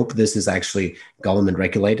 I hope this is actually government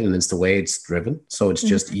regulated and it's the way it's driven. So it's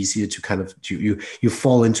just easier to kind of, you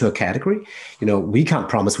fall into a category. We can't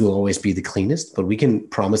promise we'll always be the cleanest, but we can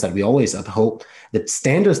promise that we always uphold the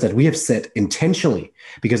standards that we have set intentionally.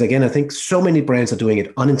 Because again, I think so many brands are doing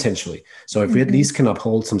it unintentionally. So if we at least can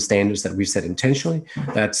uphold some standards that we've set intentionally,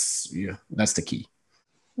 that's the key.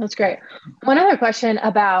 That's great. One other question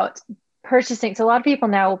about purchasing. So a lot of people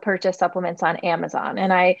now will purchase supplements on Amazon.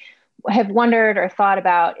 And I have wondered or thought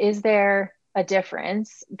about, is there a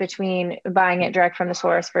difference between buying it direct from the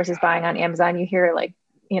source versus buying on Amazon? You hear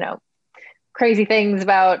crazy things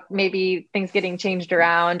about maybe things getting changed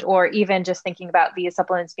around, or even just thinking about these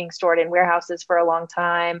supplements being stored in warehouses for a long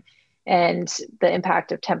time and the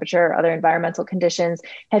impact of temperature or other environmental conditions.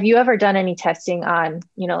 Have you ever done any testing on,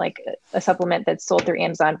 like a supplement that's sold through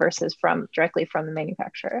Amazon versus directly from the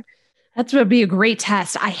manufacturer? That would be a great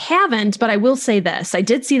test. I haven't, but I will say this. I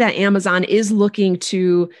did see that Amazon is looking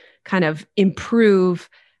to kind of improve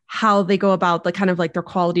how they go about the kind of like their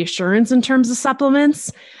quality assurance in terms of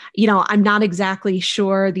supplements. I'm not exactly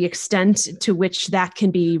sure the extent to which that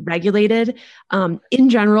can be regulated. In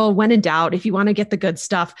general, when in doubt, if you want to get the good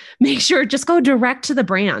stuff, make sure just go direct to the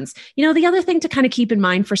brands. The other thing to kind of keep in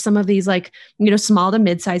mind for some of these small to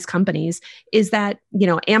mid-sized companies is that,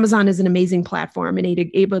 Amazon is an amazing platform and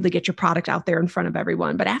able to get your product out there in front of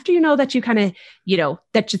everyone. But after that you kind of,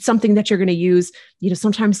 that it's something that you're going to use,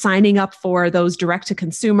 sometimes signing up for those direct to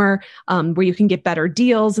consumer where you can get better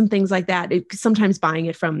deals and things like that. Sometimes buying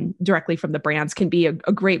it directly from the brands can be a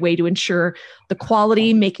great way to ensure the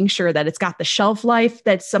quality, making sure that it's got the shelf life,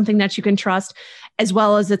 that's something that you can trust, as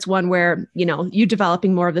well as it's one where, you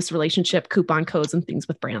developing more of this relationship, coupon codes and things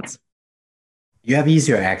with brands. You have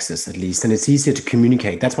easier access, at least, and it's easier to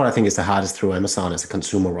communicate. That's what I think is the hardest through Amazon as a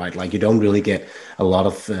consumer, right? Like you don't really get a lot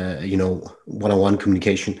of, one-on-one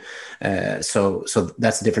communication. So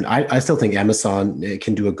that's different. I still think Amazon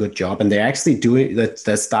can do a good job, and they're actually doing that.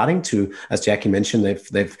 They're starting to, as Jackie mentioned,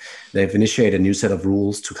 they've initiated a new set of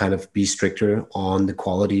rules to kind of be stricter on the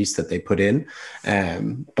qualities that they put in.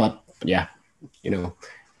 But yeah,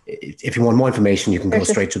 if you want more information, you can go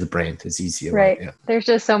straight to the brand. It's easier. Right. Yeah. There's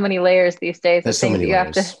just so many layers these days. There's so many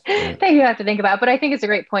layers. That you have to think about. But I think it's a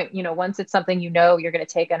great point. Once it's something you're going to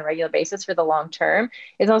take on a regular basis for the long term,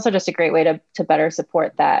 it's also just a great way to better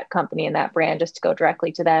support that company and that brand, just to go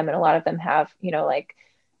directly to them. And a lot of them have, like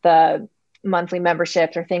the monthly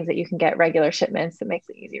memberships or things that you can get regular shipments that makes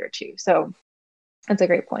it easier too. So that's a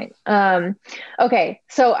great point. Okay.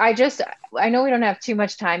 So I know we don't have too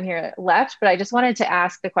much time here left, but I just wanted to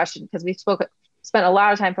ask the question, because we spent a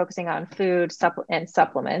lot of time focusing on food and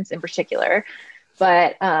supplements in particular.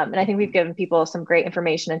 But, and I think we've given people some great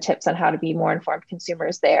information and tips on how to be more informed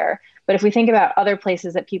consumers there. But if we think about other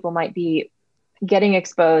places that people might be getting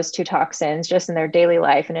exposed to toxins just in their daily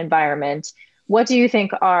life and environment, what do you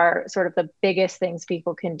think are sort of the biggest things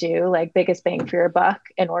people can do, like biggest bang for your buck,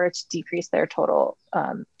 in order to decrease their total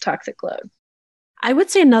toxic load? I would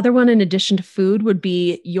say another one in addition to food would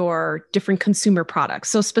be your different consumer products.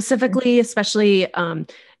 So specifically, especially,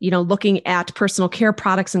 looking at personal care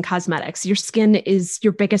products and cosmetics, your skin is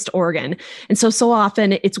your biggest organ. And so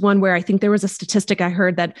often it's one where I think there was a statistic I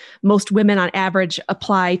heard that most women on average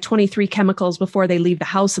apply 23 chemicals before they leave the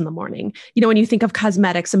house in the morning. When you think of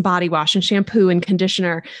cosmetics and body wash and shampoo and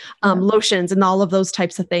conditioner, lotions and all of those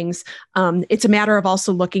types of things, it's a matter of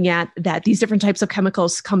also looking at that these different types of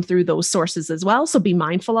chemicals come through those sources as well. So be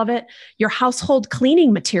mindful of it. Your household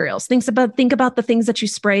cleaning materials, think about the things that you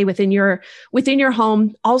spray within your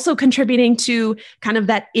home, also contributing to kind of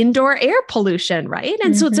that indoor air pollution, right?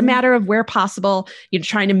 And so it's a matter of where possible,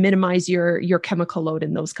 trying to minimize your chemical load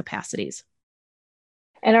in those capacities.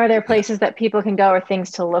 And are there places that people can go or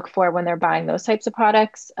things to look for when they're buying those types of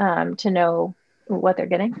products to know what they're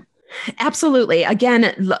getting? Absolutely. Again,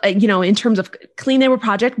 in terms of Clean Label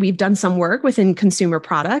Project, we've done some work within consumer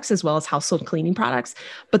products as well as household cleaning products,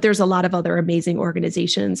 but there's a lot of other amazing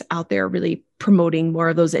organizations out there really promoting more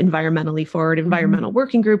of those environmentally forward. Environmental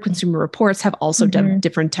Working Group, Consumer Reports have also done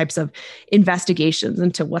different types of investigations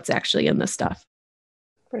into what's actually in this stuff.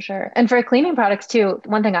 For sure. And for cleaning products too,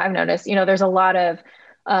 one thing I've noticed, there's a lot of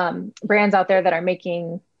brands out there that are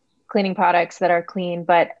making cleaning products that are clean,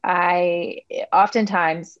 but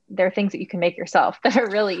oftentimes there are things that you can make yourself that are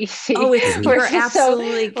really easy. Oh, we're just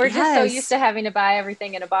so used to having to buy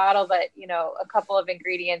everything in a bottle, but a couple of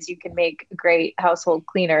ingredients, you can make great household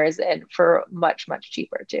cleaners and for much, much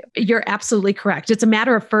cheaper too. You're absolutely correct. It's a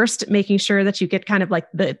matter of first making sure that you get kind of like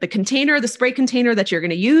the container, the spray container that you're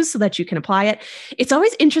going to use so that you can apply it. It's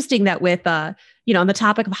always interesting that with, on the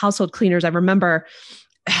topic of household cleaners, I remember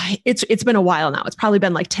it's been a while now. It's probably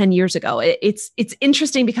been like 10 years ago. It's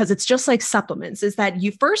interesting because it's just like supplements, is that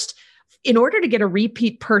you first, in order to get a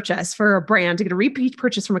repeat purchase for a brand, to get a repeat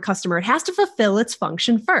purchase from a customer, it has to fulfill its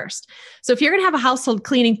function first. So if you're going to have a household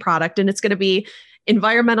cleaning product and it's going to be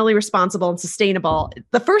environmentally responsible and sustainable,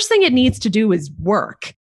 the first thing it needs to do is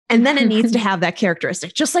work. And then it needs to have that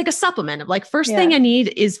characteristic, just like a supplement of like, first thing I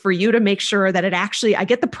need is for you to make sure that I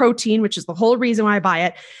get the protein, which is the whole reason why I buy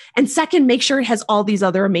it. And second, make sure it has all these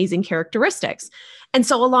other amazing characteristics. And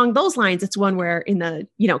so along those lines, it's one where in the,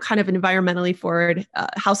 kind of environmentally forward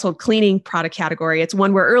household cleaning product category, it's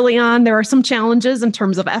one where early on, there are some challenges in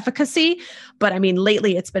terms of efficacy. But I mean,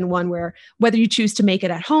 lately it's been one where whether you choose to make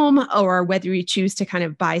it at home or whether you choose to kind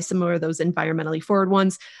of buy some more of those environmentally forward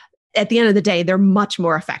ones, at the end of the day, they're much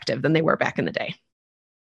more effective than they were back in the day.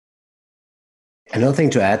 Another thing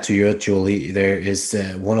to add to your, Julie, there is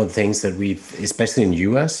one of the things that we've, especially in the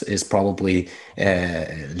US, is probably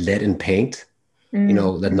lead in paint.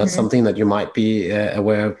 That's not something that you might be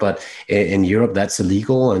aware of, but in Europe, that's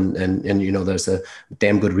illegal. And there's a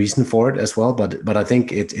damn good reason for it as well. But I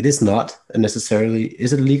think it is not necessarily,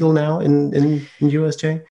 is it legal now in US,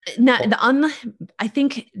 Jay? No, I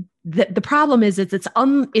think the problem is it's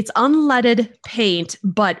unleaded paint,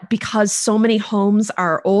 but because so many homes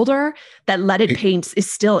are older, that leaded paint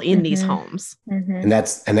is still in these homes. And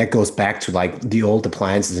that goes back to like the old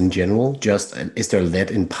appliances in general. Just is there lead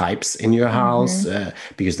in pipes in your house?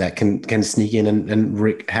 Because that can sneak in and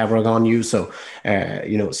wreak havoc on you. So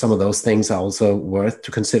some of those things are also worth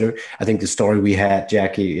to consider. I think the story we had,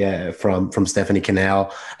 Jackie, from Stephanie Canal,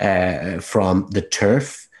 from the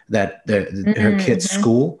turf that her kids'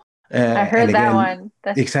 school. I heard that one.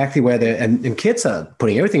 That's exactly where and kids are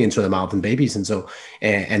putting everything into their mouth, and babies, and so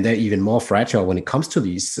and they're even more fragile when it comes to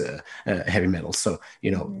these heavy metals. So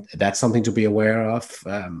that's something to be aware of.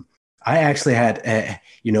 I actually had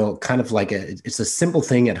kind of like it's a simple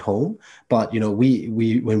thing at home, but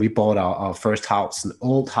we when we bought our first house, an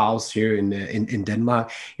old house here in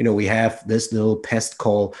Denmark, we have this little pest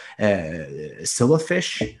called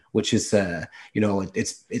silverfish, which is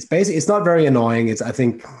it's basically, it's not very annoying. I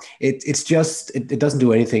think it's just it doesn't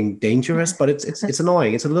do anything dangerous, but it's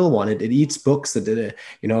annoying. It's a little one. It eats books. It's a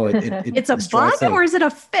bug, or is it a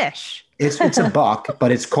fish? It's a buck,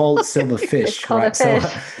 but it's called silverfish, it's called right? A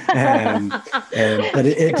fish. But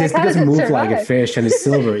it just doesn't move like a fish, and it's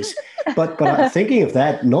silverish. But thinking of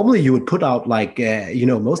that, normally you would put out like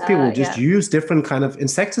most people would just use different kind of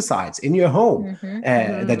insecticides in your home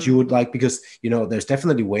that you would like, because there's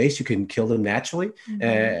definitely ways you can kill them naturally.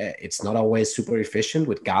 It's not always super efficient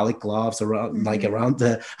with garlic gloves around around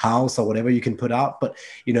the house or whatever you can put out, but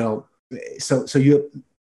so you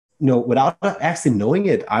without actually knowing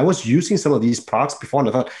it, I was using some of these products before, and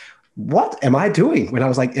I thought, what am I doing? When I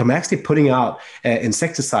was like, I'm actually putting out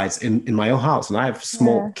insecticides in my own house, and I have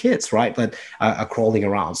small kids, right, that are crawling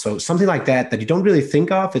around. So something like that you don't really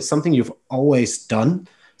think of. It's something you've always done,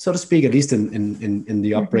 so to speak, at least in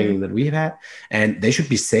the upbringing that we've had, and they should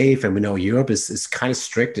be safe. And we know Europe is kind of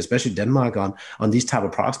strict, especially Denmark, on these type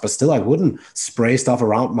of products. But still, I wouldn't spray stuff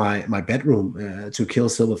around my bedroom to kill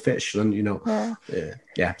silverfish. And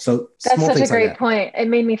so that's such a great point. It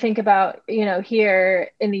made me think about, here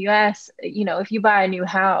in the US, if you buy a new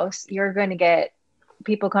house, you're going to get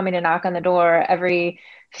people coming to knock on the door every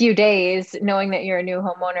few days, knowing that you're a new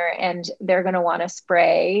homeowner, and they're going to want to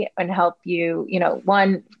spray and help you,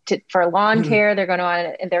 for lawn care. They're going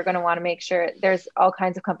to want to make sure. There's all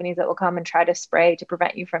kinds of companies that will come and try to spray to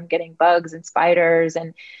prevent you from getting bugs and spiders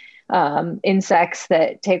and insects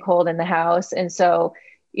that take hold in the house. And so,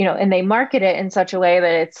 and they market it in such a way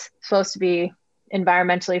that it's supposed to be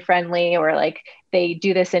environmentally friendly, or like they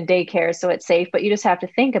do this in daycare, so it's safe. But you just have to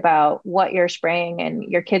think about what you're spraying, and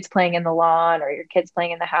your kids playing in the lawn or your kids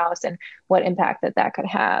playing in the house, and what impact that could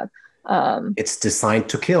have. It's designed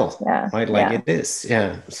to kill, right? Like it is.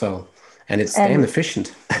 Yeah. So, and it's damn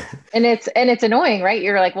efficient. and it's annoying, right?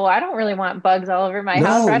 You're like, well, I don't really want bugs all over my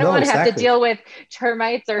house. Or I don't want to have to deal with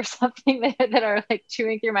termites or something that are like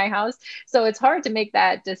chewing through my house. So it's hard to make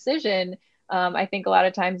that decision. I think a lot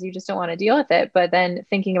of times you just don't want to deal with it, but then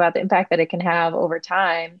thinking about the impact that it can have over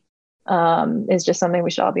time is just something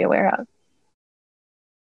we should all be aware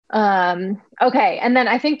of. Okay. And then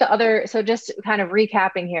I think so just kind of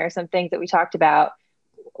recapping here, some things that we talked about.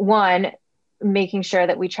 One, making sure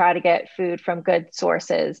that we try to get food from good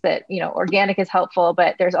sources, that, organic is helpful,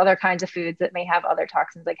 but there's other kinds of foods that may have other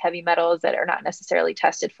toxins like heavy metals that are not necessarily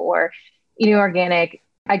tested for. Eating organic,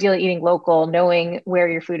 ideally eating local, knowing where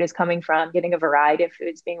your food is coming from, getting a variety of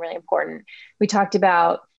foods being really important. We talked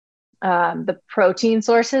about the protein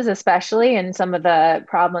sources, especially, and some of the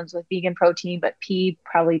problems with vegan protein, but pea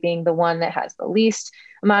probably being the one that has the least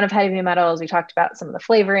amount of heavy metals. We talked about some of the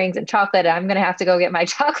flavorings and chocolate. I'm going to have to go get my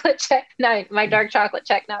chocolate checked now, my dark chocolate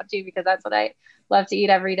checked now too, because that's what I love to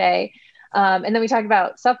eat every day. And then we talked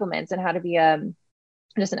about supplements and how to be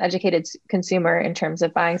just an educated consumer in terms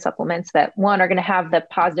of buying supplements that, one, are going to have the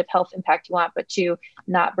positive health impact you want, but two,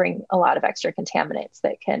 not bring a lot of extra contaminants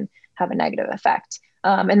that can have a negative effect.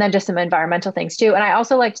 And then just some environmental things too. And I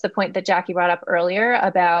also liked the point that Jackie brought up earlier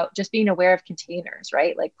about just being aware of containers,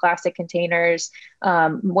 right? Like plastic containers,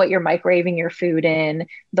 what you're microwaving your food in,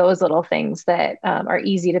 those little things that are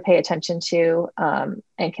easy to pay attention to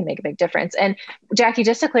and can make a big difference. And Jackie,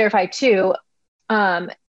 just to clarify too,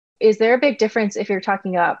 is there a big difference if you're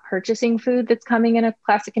talking about purchasing food that's coming in a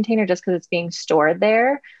plastic container just because it's being stored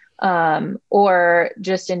there, or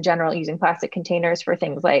just in general using plastic containers for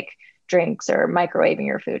things like drinks or microwaving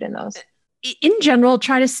your food in those? In general,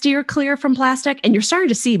 try to steer clear from plastic, and you're starting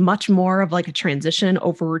to see much more of like a transition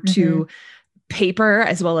over to paper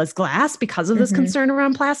as well as glass because of this concern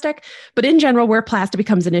around plastic. But in general, where plastic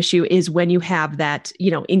becomes an issue is when you have that,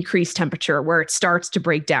 increased temperature where it starts to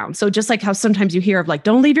break down. So just like how sometimes you hear of like,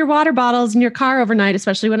 don't leave your water bottles in your car overnight,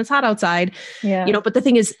 especially when it's hot outside, but the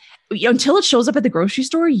thing is, until it shows up at the grocery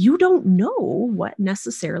store, you don't know what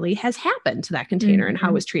necessarily has happened to that container and how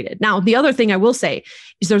it was treated. Now, the other thing I will say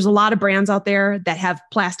is there's a lot of brands out there that have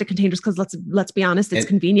plastic containers because let's be honest, it's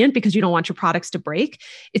convenient because you don't want your products to break.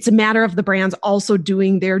 It's a matter of the brands also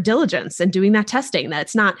doing their diligence and doing that testing. That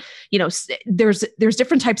it's not, there's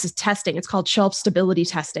different types of testing. It's called shelf stability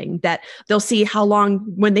testing, that they'll see how long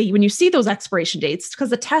when you see those expiration dates,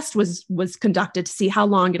 because the test was conducted to see how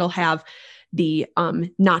long it'll have the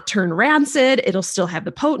not turn rancid, it'll still have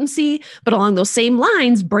the potency. But along those same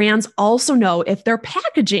lines, brands also know if their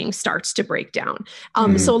packaging starts to break down.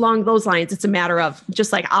 So along those lines, it's a matter of,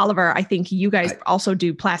 just like Oliver, I think you guys also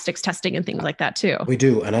do plastics testing and things like that too. We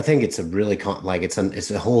do. And I think it's a really,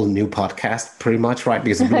 it's a whole new podcast pretty much, right?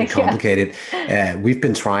 Because it's really complicated. We've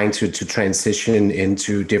been trying to transition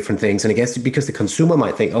into different things. And I guess because the consumer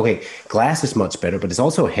might think, okay, glass is much better, but it's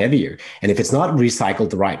also heavier. And if it's not recycled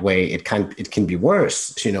the right way, it can be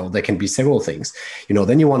worse. There can be several things.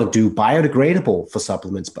 Then you want to do biodegradable for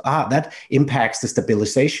supplements, but that impacts the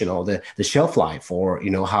stabilization or the shelf life, or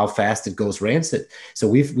how fast it goes rancid. So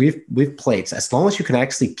we've played, as long as you can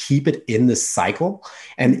actually keep it in the cycle,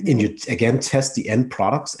 and you again test the end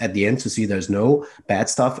products at the end to see there's no bad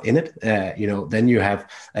stuff in it. Then you have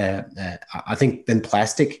I think then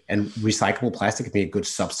plastic and recyclable plastic can be a good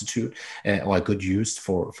substitute or a good use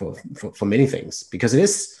for many things, because it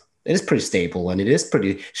is pretty stable and it is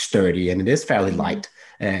pretty sturdy and it is fairly light,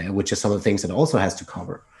 which is some of the things that also has to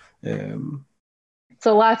cover.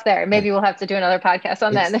 So lots there. Maybe we'll have to do another podcast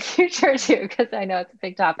on that in the future too, because I know it's a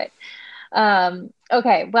big topic.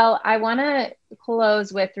 Okay. Well, I want to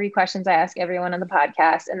close with 3 questions I ask everyone on the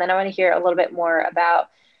podcast. And then I want to hear a little bit more about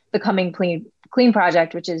the Coming Clean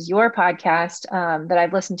Project, which is your podcast that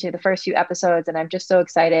I've listened to the first few episodes. And I'm just so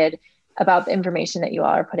excited about the information that you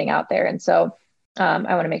all are putting out there. And so I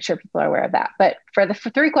want to make sure people are aware of that. But for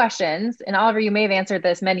 3 questions, and Oliver, you may have answered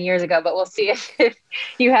this many years ago, but we'll see if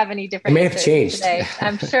you have any different. It may have changed today.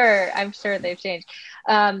 I'm sure they've changed.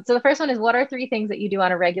 So the first one is, what are 3 things that you do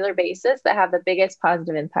on a regular basis that have the biggest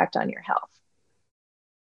positive impact on your health?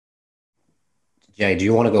 Jay, do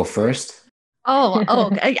you want to go first? Oh,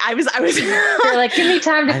 I was. You're like, give me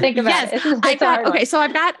time to think about it.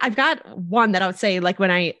 I've got one that I would say, like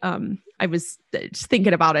when I was just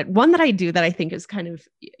thinking about it. One that I do that I think is kind of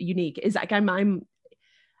unique is like I'm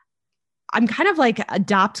kind of like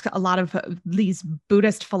adopt a lot of these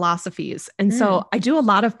Buddhist philosophies, and so I do a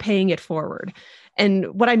lot of paying it forward.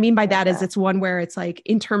 And what I mean by that is it's one where it's like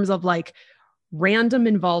in terms of like random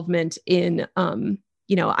involvement in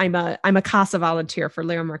I'm a CASA volunteer for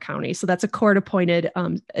Larimer County. So that's a court-appointed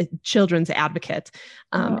children's advocate.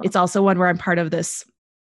 It's also one where I'm part of this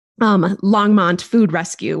Longmont food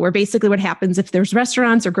rescue, where basically what happens if there's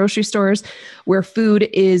restaurants or grocery stores where food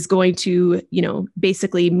is going to,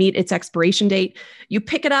 basically meet its expiration date, you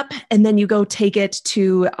pick it up and then you go take it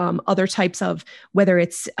to other types of, whether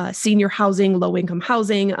it's senior housing, low income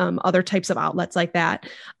housing, other types of outlets like that.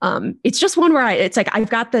 It's just one where it's like,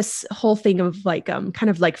 I've got this whole thing of like, kind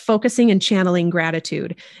of like focusing and channeling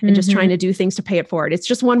gratitude and just trying to do things to pay it forward. It's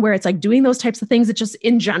just one where it's like doing those types of things that just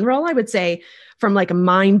in general, I would say, from like a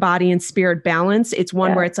mind, body, and spirit balance. It's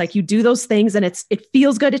one where it's like you do those things and it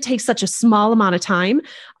feels good. It takes such a small amount of time.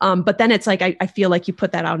 But then it's like, I feel like you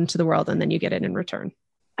put that out into the world and then you get it in return.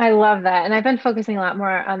 I love that. And I've been focusing a lot more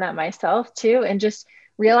on that myself too. And just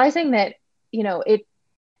realizing that,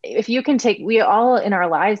 if you can we all in our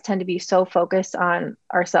lives tend to be so focused on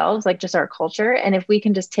ourselves, like just our culture. And if we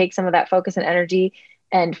can just take some of that focus and energy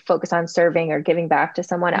and focus on serving or giving back to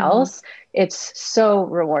someone else, it's so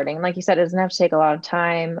rewarding. Like you said, it doesn't have to take a lot of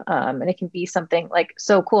time. And it can be something like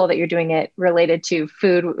so cool that you're doing it related to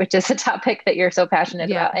food, which is a topic that you're so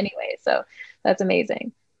passionate about anyway. So that's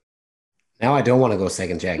amazing. Now I don't want to go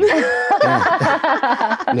second, Jackie.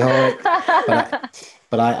 No,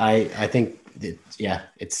 but I think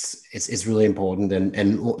it's really important,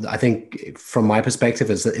 and I think from my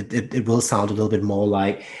perspective, it will sound a little bit more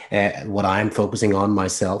like what I'm focusing on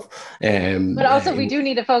myself. But also, we do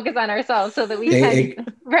need to focus on ourselves so that we can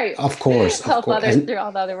of course, help others through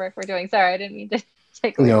all the other work we're doing. Sorry, I didn't mean to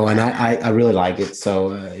take away. No, and I really like it.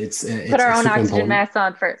 So it's put our own oxygen mask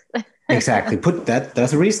on first. Exactly.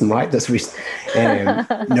 That's a reason, right? That's a reason.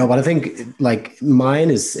 No, but I think like mine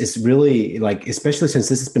is really like, especially since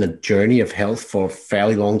this has been a journey of health for a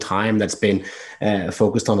fairly long time, that's been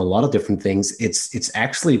focused on a lot of different things. It's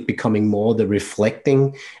actually becoming more the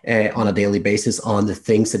reflecting on a daily basis on the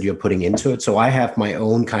things that you're putting into it. So I have my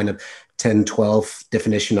own kind of 10, 12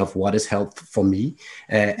 definition of what is health for me.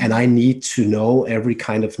 And I need to know every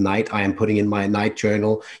kind of night I am putting in my night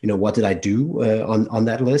journal, what did I do on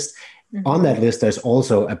that list? On that list, there's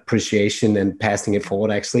also appreciation and passing it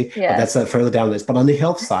forward, actually. But that's further down the list. But on the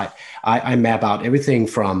health side, I map out everything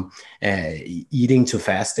from eating to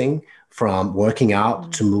fasting, from working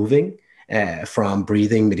out to moving, from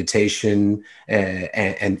breathing, meditation,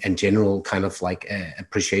 and general kind of like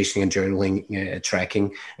appreciation and journaling,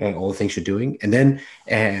 tracking, all the things you're doing. And then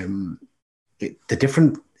the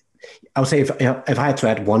different, I would say if I had to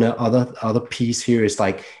add one other piece here is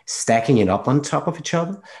like stacking it up on top of each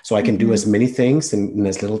other. So I can do as many things in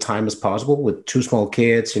as little time as possible with 2 small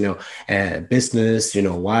kids, business,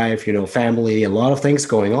 wife, family, a lot of things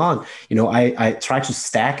going on. I try to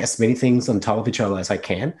stack as many things on top of each other as I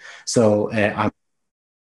can. So I'm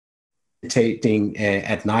meditating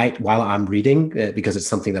at night while I'm reading because it's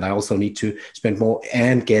something that I also need to spend more,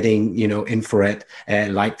 and getting infrared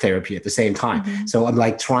light therapy at the same time. So I'm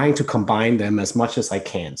like trying to combine them as much as I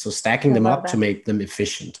can, so stacking them up to make them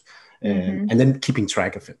efficient, and then keeping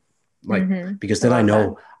track of it, because then I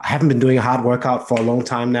know I haven't been doing a hard workout for a long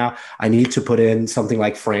time now. I need to put in something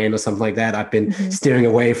like Fran or something like that. I've been steering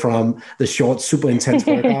away from the short super intense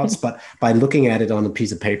workouts, but by looking at it on a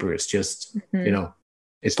piece of paper, it's just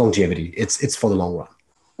it's longevity. It's for the long run.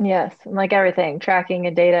 Yes. Like everything, tracking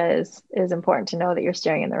and data is important to know that you're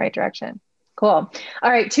steering in the right direction. Cool.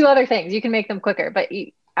 All right. 2 other things. You can make them quicker, but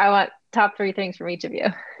I want top 3 things from each of you.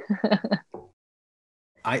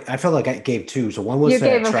 I felt like I gave 2. So one was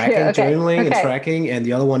tracking, journaling and tracking, and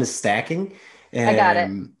the other one is stacking. I got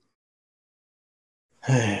it.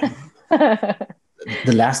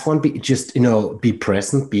 the last one, be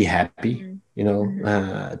present, be happy,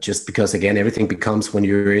 just because again, everything becomes when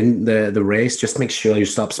you're in the race, just make sure you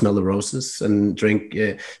stop, smell the roses, and drink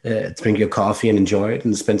your coffee and enjoy it,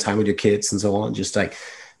 and spend time with your kids and so on. Just like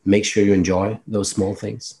make sure you enjoy those small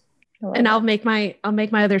things. And I'll make my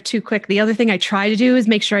other two quick. The other thing I try to do is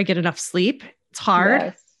make sure I get enough sleep. It's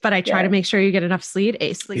hard, but I try to make sure you get enough sleep.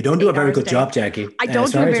 You don't do a very good job, Jackie. I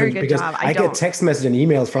don't do a very good job. I get text messages and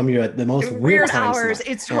emails from you at the most weird hours.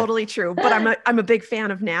 It's totally true. But I'm a big fan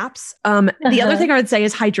of naps. The other thing I would say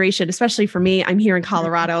is hydration, especially for me. I'm here in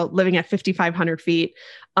Colorado, living at 5,500 feet.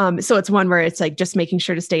 So it's one where it's like just making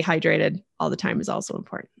sure to stay hydrated all the time is also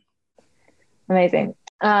important. Amazing.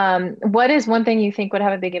 What is one thing you think would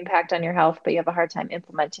have a big impact on your health, but you have a hard time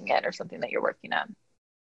implementing it, or something that you're working on?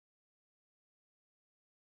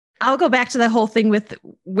 I'll go back to the whole thing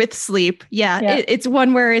with sleep. It's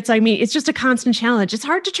one where it's just a constant challenge. It's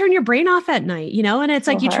hard to turn your brain off at night, and it's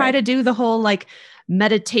like you try to do the whole like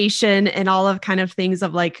meditation and all of kind of things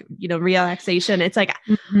of like, relaxation. It's like,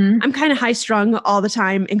 I'm kind of high strung all the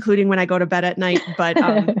time, including when I go to bed at night, but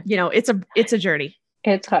it's a journey.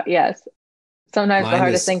 It's hard. Yes. Sometimes the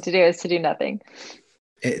hardest thing to do is to do nothing.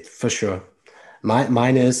 For sure.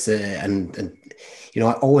 Mine is,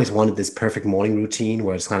 I always wanted this perfect morning routine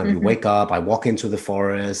where it's kind of you wake up, I walk into the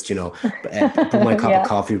forest, put my cup of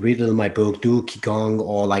coffee, read a little my book, do Qigong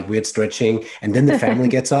or like weird stretching, and then the family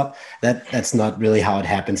gets up. That's not really how it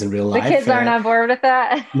happens in real life. The kids aren't on board with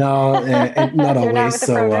that. No, not always.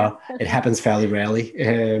 So it happens fairly rarely.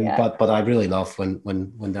 But I really love when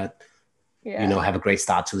that, have a great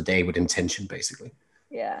start to the day with intention, basically.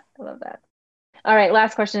 Yeah, I love that. All right.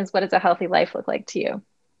 Last question is, what does a healthy life look like to you?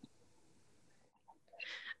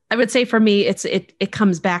 I would say for me, it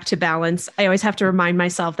comes back to balance. I always have to remind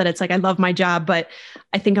myself that it's like, I love my job, but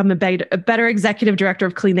I think I'm a better executive director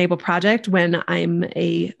of Clean Label Project when I'm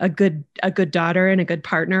a good daughter and a good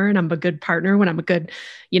partner. And I'm a good partner when I'm a good,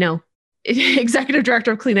 executive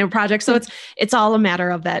director of Clean Label Project. So it's all a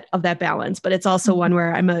matter of that balance, but it's also one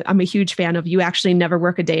where I'm a huge fan of, you actually never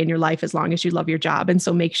work a day in your life as long as you love your job. And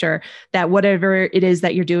so make sure that whatever it is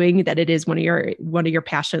that you're doing, that it is one of your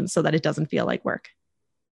passions, so that it doesn't feel like work.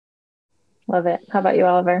 Love it. How about you,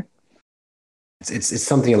 Oliver? It's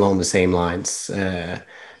something along the same lines,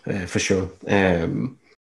 for sure.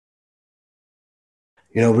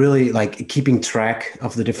 Really like keeping track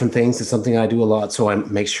of the different things is something I do a lot. So I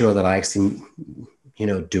make sure that I actually,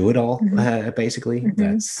 do it all. Basically,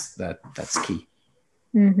 that's key.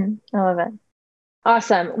 I love it.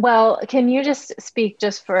 Awesome. Well, can you just speak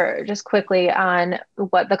just quickly on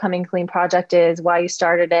what the Coming Clean Project is, why you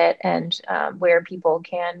started it, and where people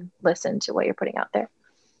can listen to what you're putting out there?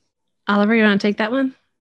 Oliver, you want to take that one?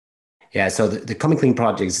 Yeah, so the Coming Clean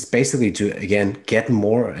Project is basically to, again, get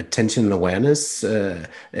more attention and awareness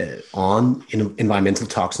on environmental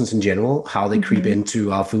toxins in general, how they creep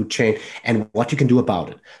into our food chain, and what you can do about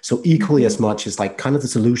it. So equally as much as like kind of the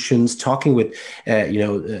solutions, talking with,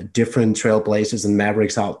 different trailblazers and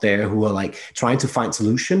mavericks out there who are like trying to find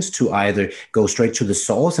solutions to either go straight to the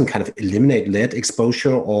source and kind of eliminate lead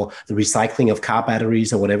exposure or the recycling of car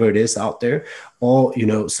batteries or whatever it is out there, or,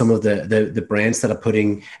 some of the brands that are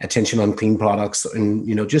putting attention on clean products and,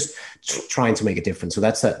 just trying to make a difference. So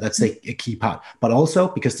that's a key part. But also,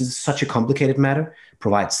 because this is such a complicated matter,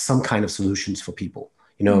 provide some kind of solutions for people.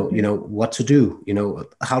 What to do,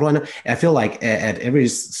 how do I know? I feel like at every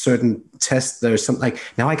certain test, there's something like,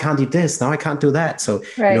 now I can't eat this, now I can't do that. So,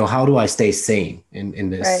 how do I stay sane in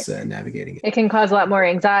this navigating it? It can cause a lot more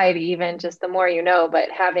anxiety, even just the more but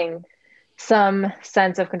having some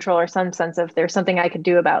sense of control or some sense of there's something I could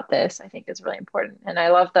do about this, I think is really important. And I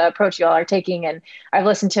love the approach you all are taking. And I've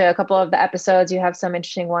listened to a couple of the episodes. You have some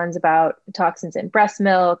interesting ones about toxins in breast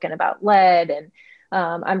milk and about lead. And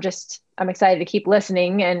I'm excited to keep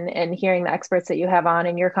listening and hearing the experts that you have on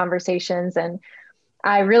in your conversations. And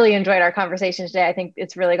I really enjoyed our conversation today. I think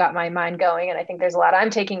it's really got my mind going, and I think there's a lot I'm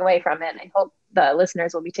taking away from it. I hope the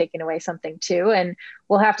listeners will be taking away something too. And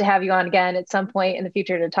we'll have to have you on again at some point in the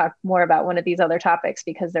future to talk more about one of these other topics,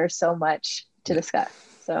 because there's so much to discuss.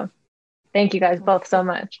 So thank you guys both so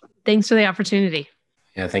much. Thanks for the opportunity.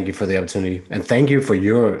 Yeah, thank you for the opportunity. And thank you for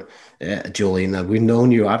your, Julie. I've known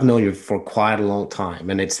you for quite a long time,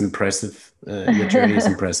 and it's impressive. Your journey is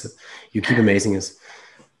impressive. You keep amazing us.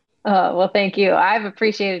 Oh, well, thank you. I've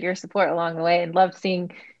appreciated your support along the way and loved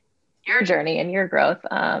seeing your journey and your growth.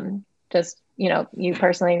 You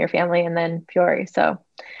personally and your family, and then Fiore. So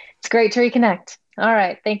it's great to reconnect. All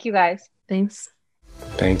right. Thank you guys. Thanks.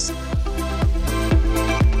 Thanks.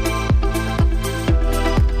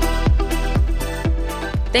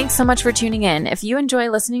 Thanks so much for tuning in. If you enjoy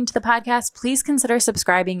listening to the podcast, please consider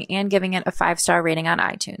subscribing and giving it a 5-star rating on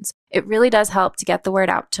iTunes. It really does help to get the word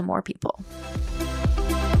out to more people.